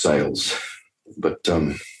and book sales. But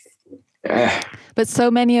but so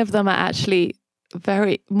many of them are actually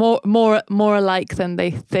very more alike than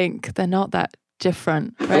they think. They're not that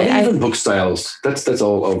different, right? Even book sales, that's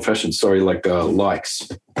old fashioned. Sorry, like likes.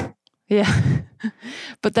 Yeah,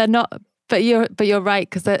 but they're not. But you're right,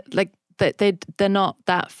 because they're not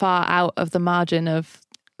that far out of the margin of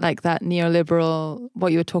like that neoliberal,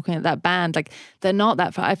 what you were talking about, that band. Like they're not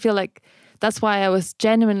that far. I feel like that's why I was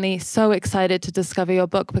genuinely so excited to discover your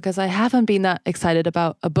book, because I haven't been that excited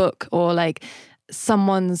about a book or like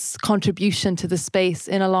someone's contribution to the space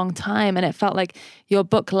in a long time. And it felt like your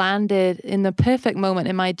book landed in the perfect moment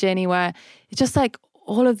in my journey, where it's just like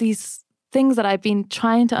all of these things that I've been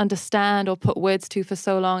trying to understand or put words to for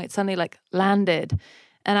so long, it suddenly like landed,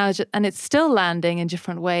 and it's still landing in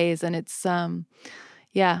different ways. And it's an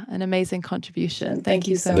amazing contribution. Thank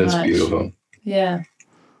you so much. That's beautiful. Yeah.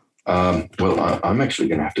 Well, I'm actually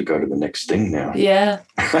going to have to go to the next thing now. Yeah.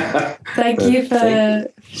 Thank you for sharing.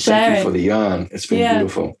 Thank you for the yarn. It's been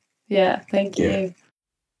beautiful. Yeah. Thank you.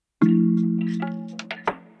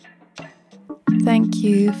 Thank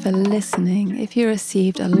you for listening. If you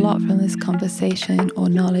received a lot from this conversation or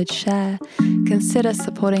knowledge share, consider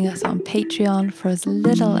supporting us on Patreon for as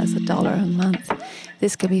little as $1 a month.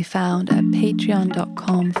 This can be found at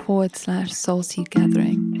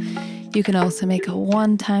patreon.com/soulseedgathering. You can also make a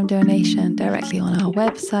one-time donation directly on our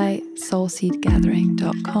website,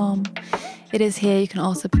 soulseedgathering.com. It is here you can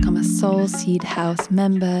also become a Soul Seed House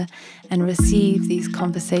member and receive these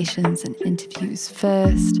conversations and interviews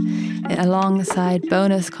first, alongside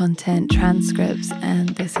bonus content, transcripts, and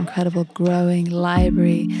this incredible growing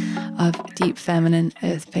library of deep feminine,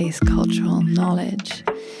 earth-based cultural knowledge.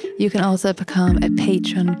 You can also become a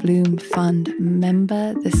Patreon Bloom Fund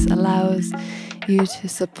member. This allows you to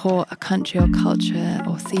support a country or culture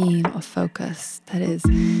or theme or focus that is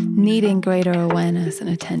needing greater awareness and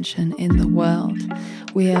attention in the world.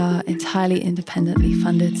 We are entirely independently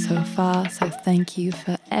funded so far, so thank you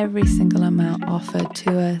for every single amount offered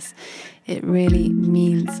to us. It really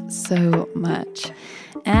means so much.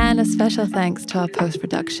 And a special thanks to our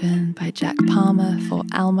post-production by Jack Palmer for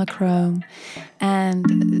Alma Chrome.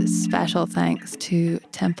 And special thanks to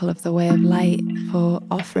Temple of the Way of Light for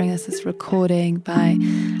offering us this recording by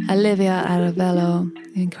Olivia Aravello,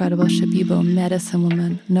 the incredible Shipibo medicine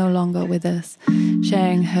woman, no longer with us,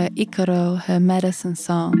 sharing her Ikaro, her medicine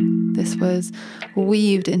song. This was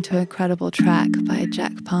weaved into an incredible track by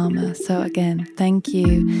Jack Palmer. So again, thank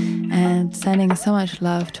you, and sending so much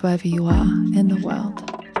love to wherever you are in the world.